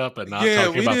stand-up and not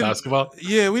talking about basketball.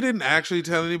 Yeah, we didn't actually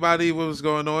tell anybody what was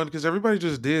going on because everybody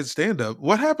just did stand-up.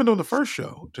 What happened on the first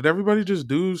show? Did everybody just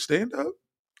do stand-up?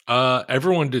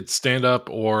 Everyone did stand-up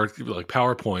or like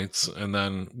PowerPoints, and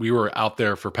then we were out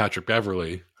there for Patrick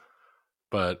Beverly.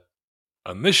 But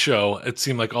on this show, it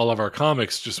seemed like all of our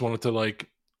comics just wanted to like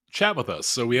chat with us.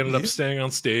 So we ended up staying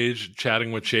on stage,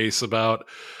 chatting with Chase about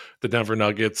the Denver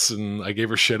Nuggets, and I gave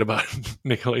her shit about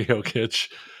Nikola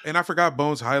Jokic. And I forgot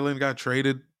Bones Highland got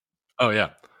traded. Oh, yeah.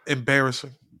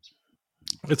 Embarrassing.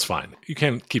 It's fine. You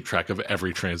can't keep track of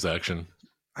every transaction.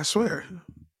 I swear.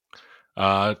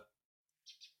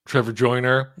 Trevor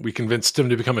Joyner, we convinced him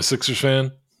to become a Sixers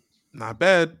fan. Not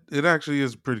bad. It actually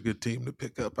is a pretty good team to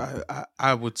pick up.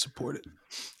 I would support it.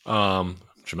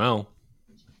 Jamel,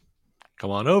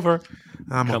 come on over.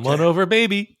 Come on over,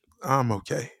 baby. I'm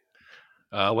okay.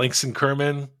 Langston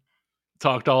Kerman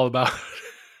talked all about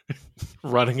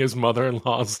running his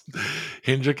mother-in-law's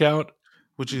Hinge account,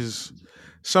 which is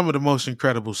some of the most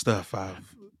incredible stuff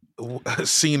I've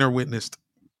seen or witnessed.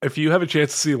 If you have a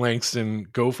chance to see Langston,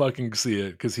 go fucking see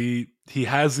it, because he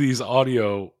has these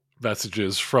audio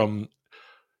messages from,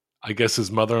 I guess,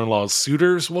 his mother-in-law's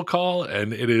suitors, we'll call,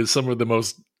 and it is some of the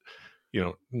most,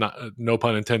 not no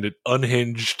pun intended,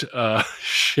 unhinged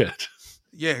shit.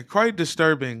 Yeah, quite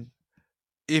disturbing.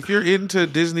 If you're into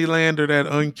Disneyland or that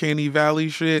Uncanny Valley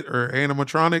shit or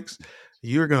animatronics,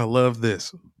 you're gonna love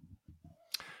this.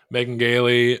 Megan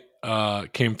Gailey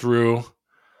came through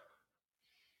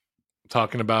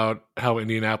talking about how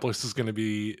Indianapolis is going to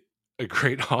be a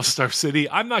great all-star city.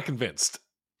 I'm not convinced,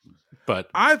 but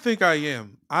I think I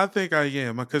am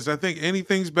because I think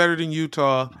anything's better than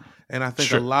Utah, and I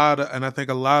think a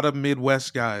lot of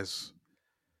Midwest guys.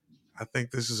 I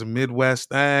think this is a Midwest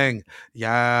thing.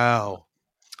 Yow.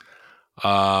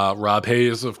 Rob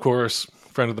Hayes, of course,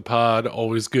 friend of the pod,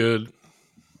 always good.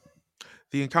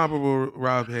 The incomparable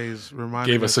Rob Hayes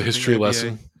gave us a history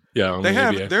lesson. Yeah,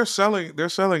 they're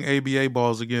selling ABA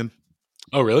balls again.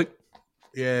 Oh, really?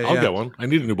 Yeah, I'll get one. I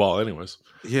need a new ball, anyways.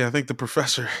 Yeah, I think the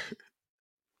professor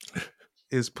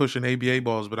is pushing ABA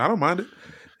balls, but I don't mind it.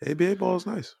 ABA ball is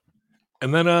nice.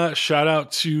 And then shout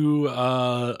out to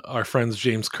our friends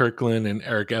James Kirkland and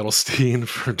Eric Edelstein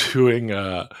for doing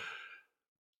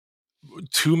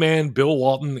two-man Bill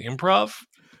Walton improv.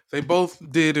 They both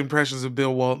did impressions of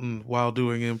Bill Walton while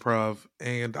doing improv,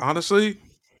 and honestly,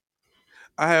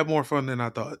 I had more fun than I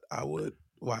thought I would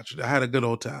watch it. I had a good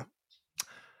old time.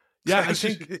 Yeah, I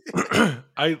think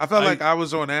I felt like I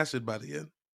was on acid by the end.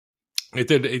 It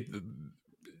did. It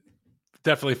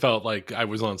definitely felt like I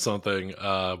was on something.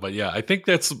 But yeah, I think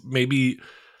that's maybe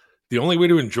the only way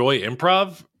to enjoy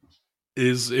improv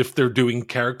is if they're doing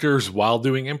characters while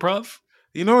doing improv.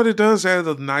 You know what it does? Add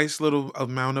a nice little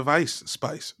amount of ice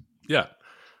spice. Yeah.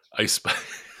 Ice spice.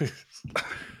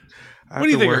 What do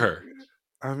you think of her?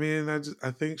 I mean,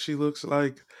 I think she looks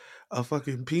like a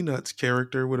fucking Peanuts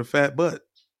character with a fat butt.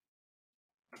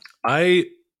 I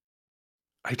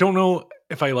don't know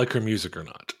if I like her music or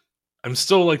not. I'm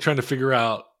still like trying to figure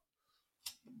out.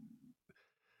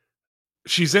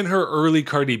 She's in her early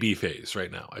Cardi B phase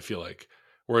right now, I feel like.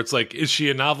 Where it's like, is she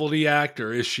a novelty act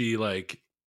or is she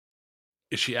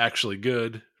actually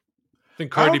good? I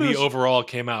think Cardi B overall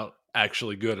came out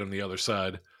actually good on the other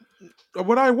side.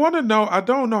 What I want to know, I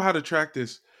don't know how to track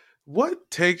this.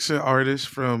 What takes an artist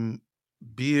from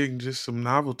being just some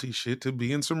novelty shit to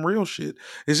being some real shit?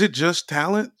 Is it just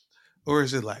talent? Or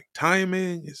is it like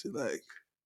timing? Is it like,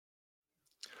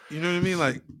 you know what I mean?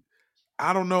 Like,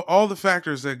 I don't know. All the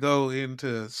factors that go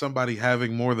into somebody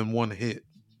having more than one hit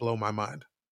blow my mind.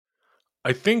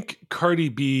 I think Cardi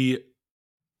B,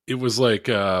 it was like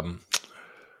it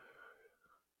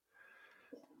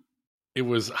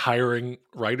was hiring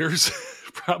writers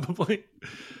probably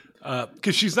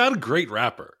because she's not a great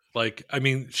rapper. Like, I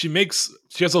mean, she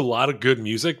has a lot of good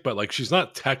music, but like she's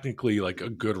not technically like a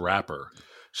good rapper.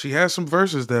 She has some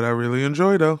verses that I really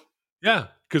enjoy, though. Yeah,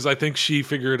 because I think she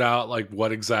figured out like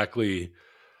what exactly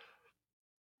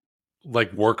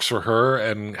like works for her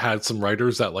and had some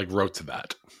writers that like wrote to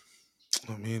that.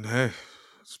 I mean, hey,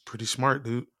 it's pretty smart,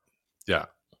 dude. Yeah.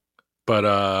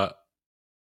 But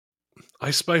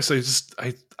Ice Spice,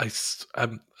 I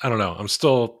don't know. I'm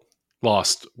still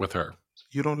lost with her.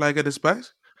 You don't like it as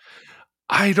Spice?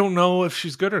 I don't know if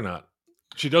she's good or not.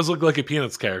 She does look like a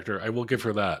Peanuts character. I will give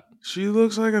her that. She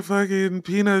looks like a fucking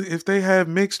peanut. If they have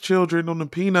mixed children on the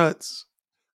Peanuts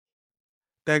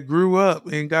that grew up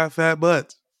and got fat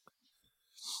butts.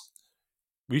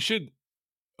 We should.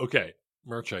 Okay,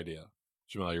 merch idea.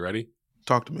 Jamal, you ready?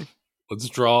 Talk to me. Let's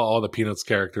draw all the Peanuts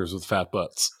characters with fat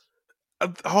butts.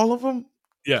 All of them?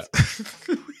 Yeah.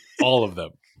 All of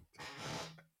them.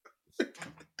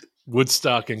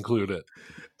 Woodstock included.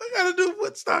 I gotta do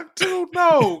Woodstock too.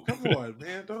 No, come on,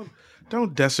 man.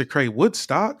 Don't desecrate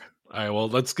Woodstock. All right, well,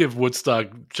 let's give Woodstock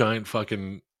giant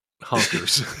fucking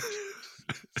honkers.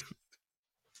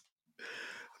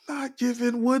 Not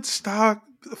giving Woodstock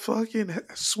fucking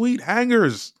sweet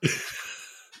hangers.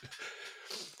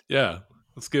 Yeah.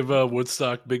 Let's give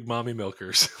Woodstock big mommy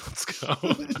milkers. Let's go.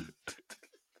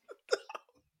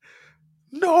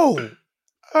 No,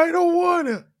 I don't want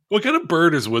to. What kind of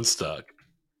bird is Woodstock?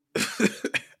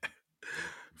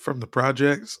 From the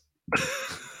projects.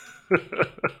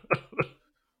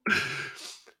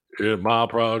 In my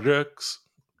projects.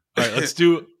 All right, let's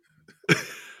do.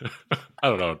 I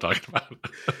don't know what I'm talking about.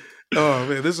 Oh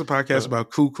man, this is a podcast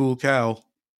about Cool Cow.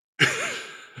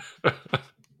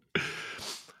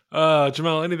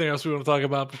 Jamal, anything else we want to talk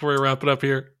about before we wrap it up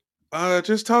here?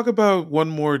 Just talk about one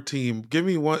more team. Give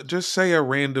me one. Just say a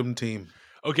random team.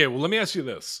 Okay, well, let me ask you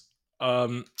this: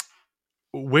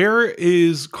 where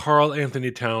is Karl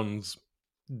Anthony Towns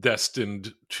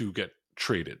destined to get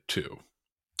traded to?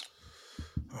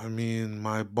 I mean,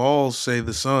 my balls say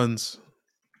the Suns.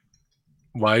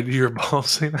 Why do your balls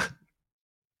say that?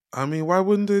 I mean, why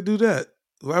wouldn't they do that?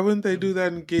 Why wouldn't they do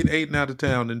that and get Ayton out of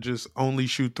town and just only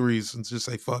shoot threes and just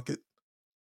say fuck it?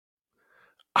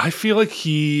 I feel like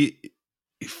he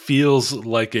feels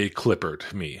like a Clipper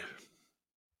to me.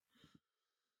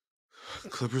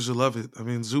 Clippers will love it. I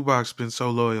mean, Zubac's been so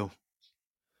loyal.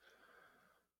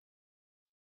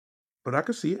 But I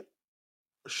could see it.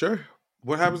 Sure.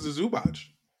 What happens to Zubac?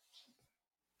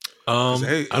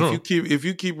 Hey, I don't know. if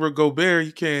you keep Gobert,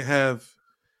 you can't have.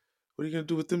 What are you gonna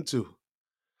do with them two?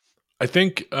 I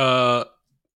think Zubac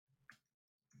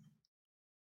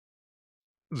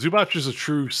is a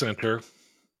true center.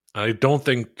 I don't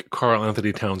think Karl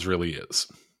Anthony Towns really is.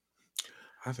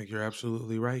 I think you're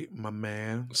absolutely right, my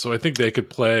man. So I think they could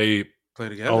play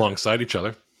together alongside each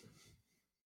other.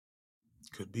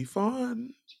 Could be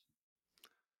fun.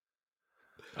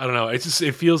 I don't know. It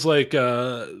feels like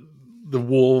the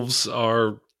Wolves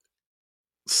are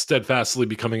steadfastly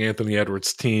becoming Anthony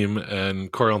Edwards' team,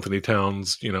 and Karl Anthony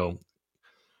Towns,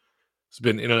 has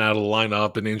been in and out of the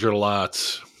lineup and injured a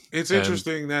lot. It's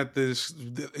interesting that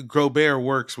Gobert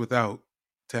works without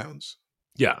Towns.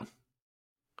 Yeah.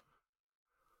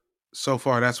 So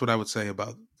far, that's what I would say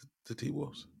about the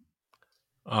T-Wolves.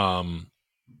 Do you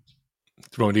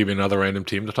want to give me another random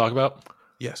team to talk about?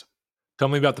 Yes. Tell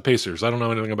me about the Pacers. I don't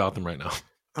know anything about them right now.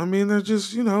 I mean, they're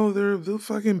just, they're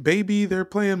fucking baby. They're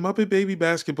playing Muppet Baby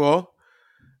basketball.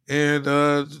 And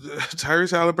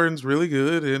Tyrese Halliburton's really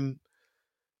good. And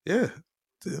yeah,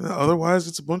 otherwise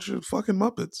it's a bunch of fucking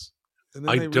Muppets. And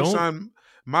then they re-signed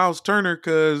Miles Turner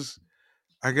because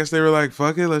I guess they were like,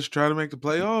 fuck it, let's try to make the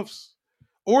playoffs.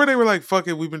 Or they were like, fuck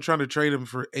it, we've been trying to trade him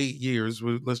for 8 years.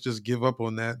 Let's just give up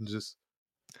on that and just.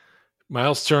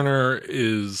 Miles Turner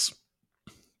is.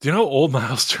 Do you know how old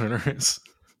Miles Turner is?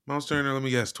 Miles Turner, let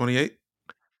me guess, 28?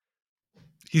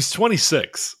 He's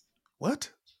 26.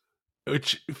 What?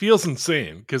 Which feels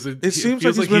insane because it seems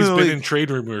feels like he's been in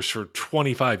trade rumors for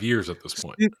 25 years at this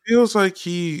point. It feels like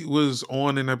he was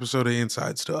on an episode of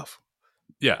Inside Stuff.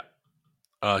 Yeah.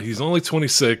 He's only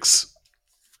 26,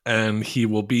 and he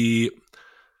will be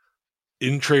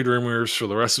in trade rumors for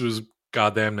the rest of his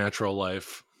goddamn natural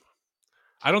life.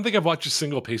 I don't think I've watched a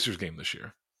single Pacers game this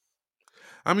year.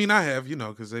 I mean, I have,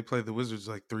 because they played the Wizards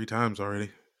like 3 times already.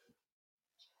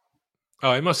 Oh,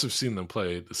 I must have seen them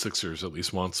play the Sixers at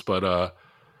least once, but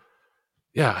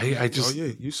Yeah, I just. Oh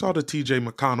yeah, you saw the T.J.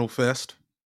 McConnell fest.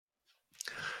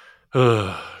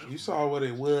 You saw what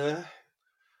it was.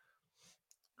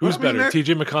 Who's better,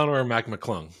 T.J. McConnell or Mac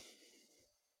McClung?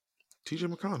 T.J.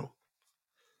 McConnell.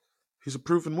 He's a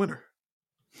proven winner.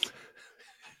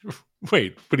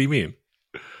 Wait, what do you mean?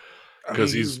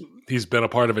 Because he's been a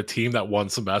part of a team that won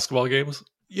some basketball games?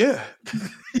 Yeah.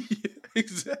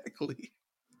 Exactly.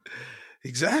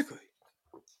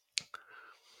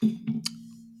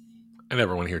 I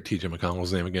never want to hear T.J.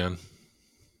 McConnell's name again.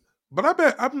 But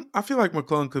I feel like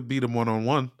McClung could beat him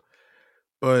one-on-one.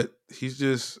 But he's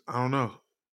just, I don't know.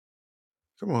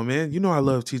 Come on, man. You know I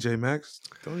love TJ Maxx.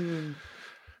 TJ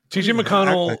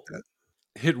McConnell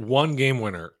hit one game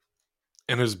winner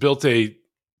and has built a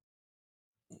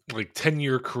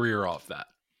 10-year career off that.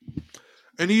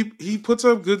 And he puts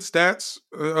up good stats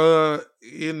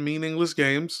in meaningless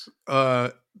games.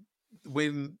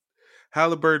 When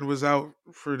Halliburton was out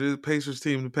for the Pacers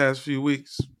team the past few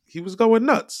weeks, he was going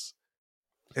nuts.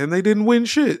 And they didn't win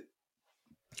shit.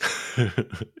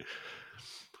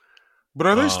 But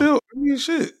are they still? I mean,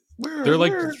 shit.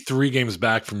 They're 3 games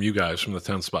back from you guys from the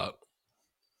 10th spot.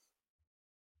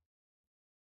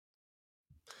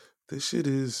 This shit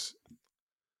is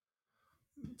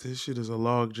a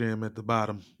log jam at the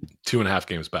bottom. 2.5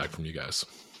 games back from you guys.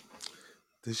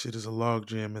 This shit is a log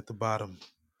jam at the bottom.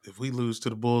 If we lose to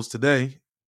the Bulls today,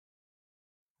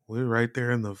 we're right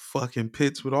there in the fucking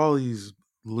pits with all these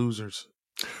losers.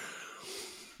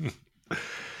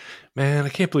 Man, I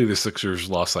can't believe the Sixers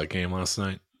lost that game last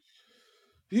night.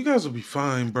 You guys will be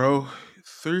fine, bro.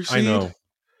 3 seed. I know.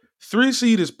 3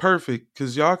 seed is perfect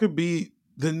because y'all could beat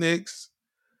the Knicks.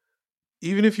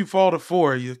 Even if you fall to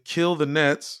 4, you kill the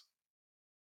Nets.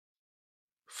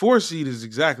 4 seed is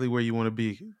exactly where you want to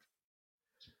be.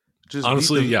 Just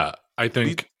honestly, yeah. I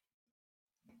think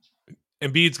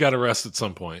Embiid's got to rest at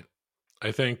some point.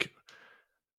 I think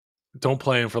don't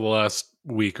play him for the last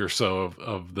week or so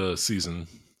of the season.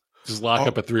 Just lock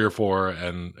up at 3 or 4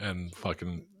 and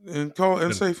fucking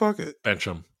say fuck it. Bench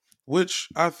him. Which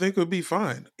I think would be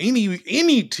fine.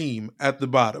 Any team at the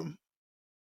bottom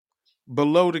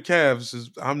below the Cavs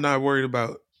is I'm not worried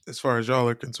about as far as y'all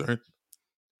are concerned.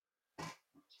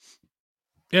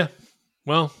 Yeah.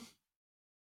 Well,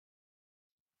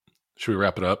 should we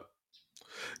wrap it up?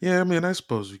 Yeah, I mean, I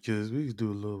suppose we could. We could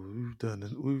do a little.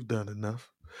 We've done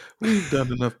enough. We've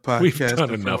done enough podcasts. We've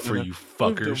done enough for you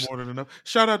fuckers. We've done more than enough.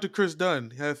 Shout out to Chris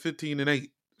Dunn. He had 15-8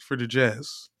 for the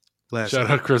Jazz last night.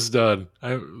 Shout out Chris Dunn.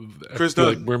 I Chris feel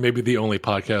Dunn. like we're maybe the only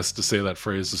podcast to say that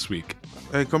phrase this week.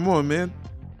 Hey, come on, man.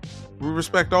 We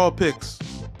respect all picks.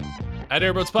 At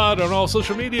Airboats Pod on all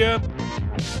social media.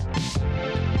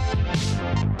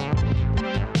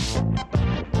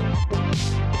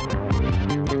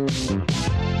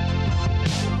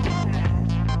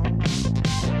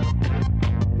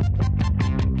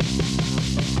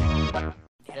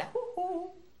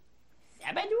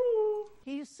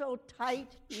 He's so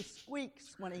tight, he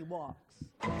squeaks when he walks.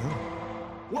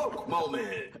 Woke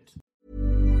moment.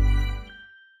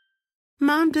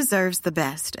 Mom deserves the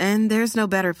best, and there's no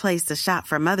better place to shop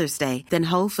for Mother's Day than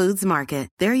Whole Foods Market.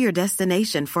 They're your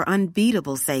destination for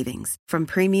unbeatable savings, from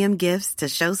premium gifts to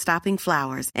show-stopping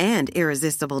flowers and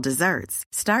irresistible desserts.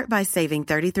 Start by saving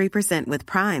 33% with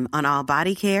Prime on all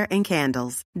body care and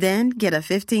candles. Then get a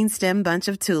 15-stem bunch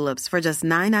of tulips for just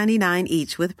 $9.99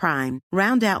 each with Prime.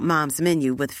 Round out Mom's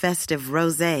menu with festive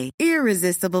rosé,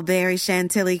 irresistible berry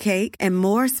chantilly cake, and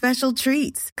more special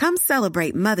treats. Come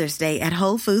celebrate Mother's Day at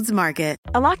Whole Foods Market.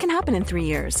 A lot can happen in 3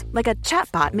 years, like a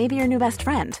chatbot may be your new best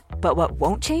friend. But what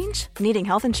won't change? Needing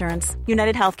health insurance.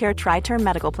 United Healthcare Tri-Term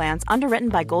Medical Plans, underwritten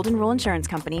by Golden Rule Insurance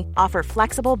Company, offer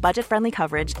flexible, budget-friendly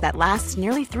coverage that lasts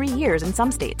nearly 3 years in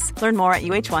some states. Learn more at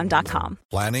UH1.com.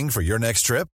 Planning for your next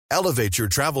trip? Elevate your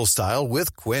travel style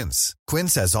with Quince.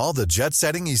 Quince has all the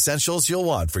jet-setting essentials you'll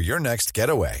want for your next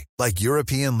getaway, like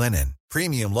European linen,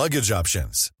 premium luggage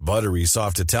options, buttery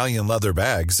soft Italian leather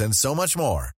bags, and so much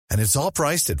more. And it's all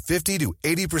priced at 50 to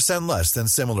 80% less than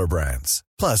similar brands.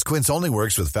 Plus, Quince only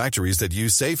works with factories that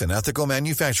use safe and ethical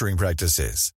manufacturing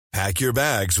practices. Pack your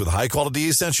bags with high-quality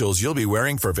essentials you'll be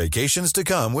wearing for vacations to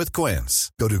come with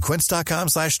Quince. Go to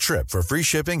quince.com/trip for free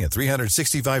shipping and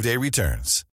 365-day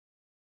returns.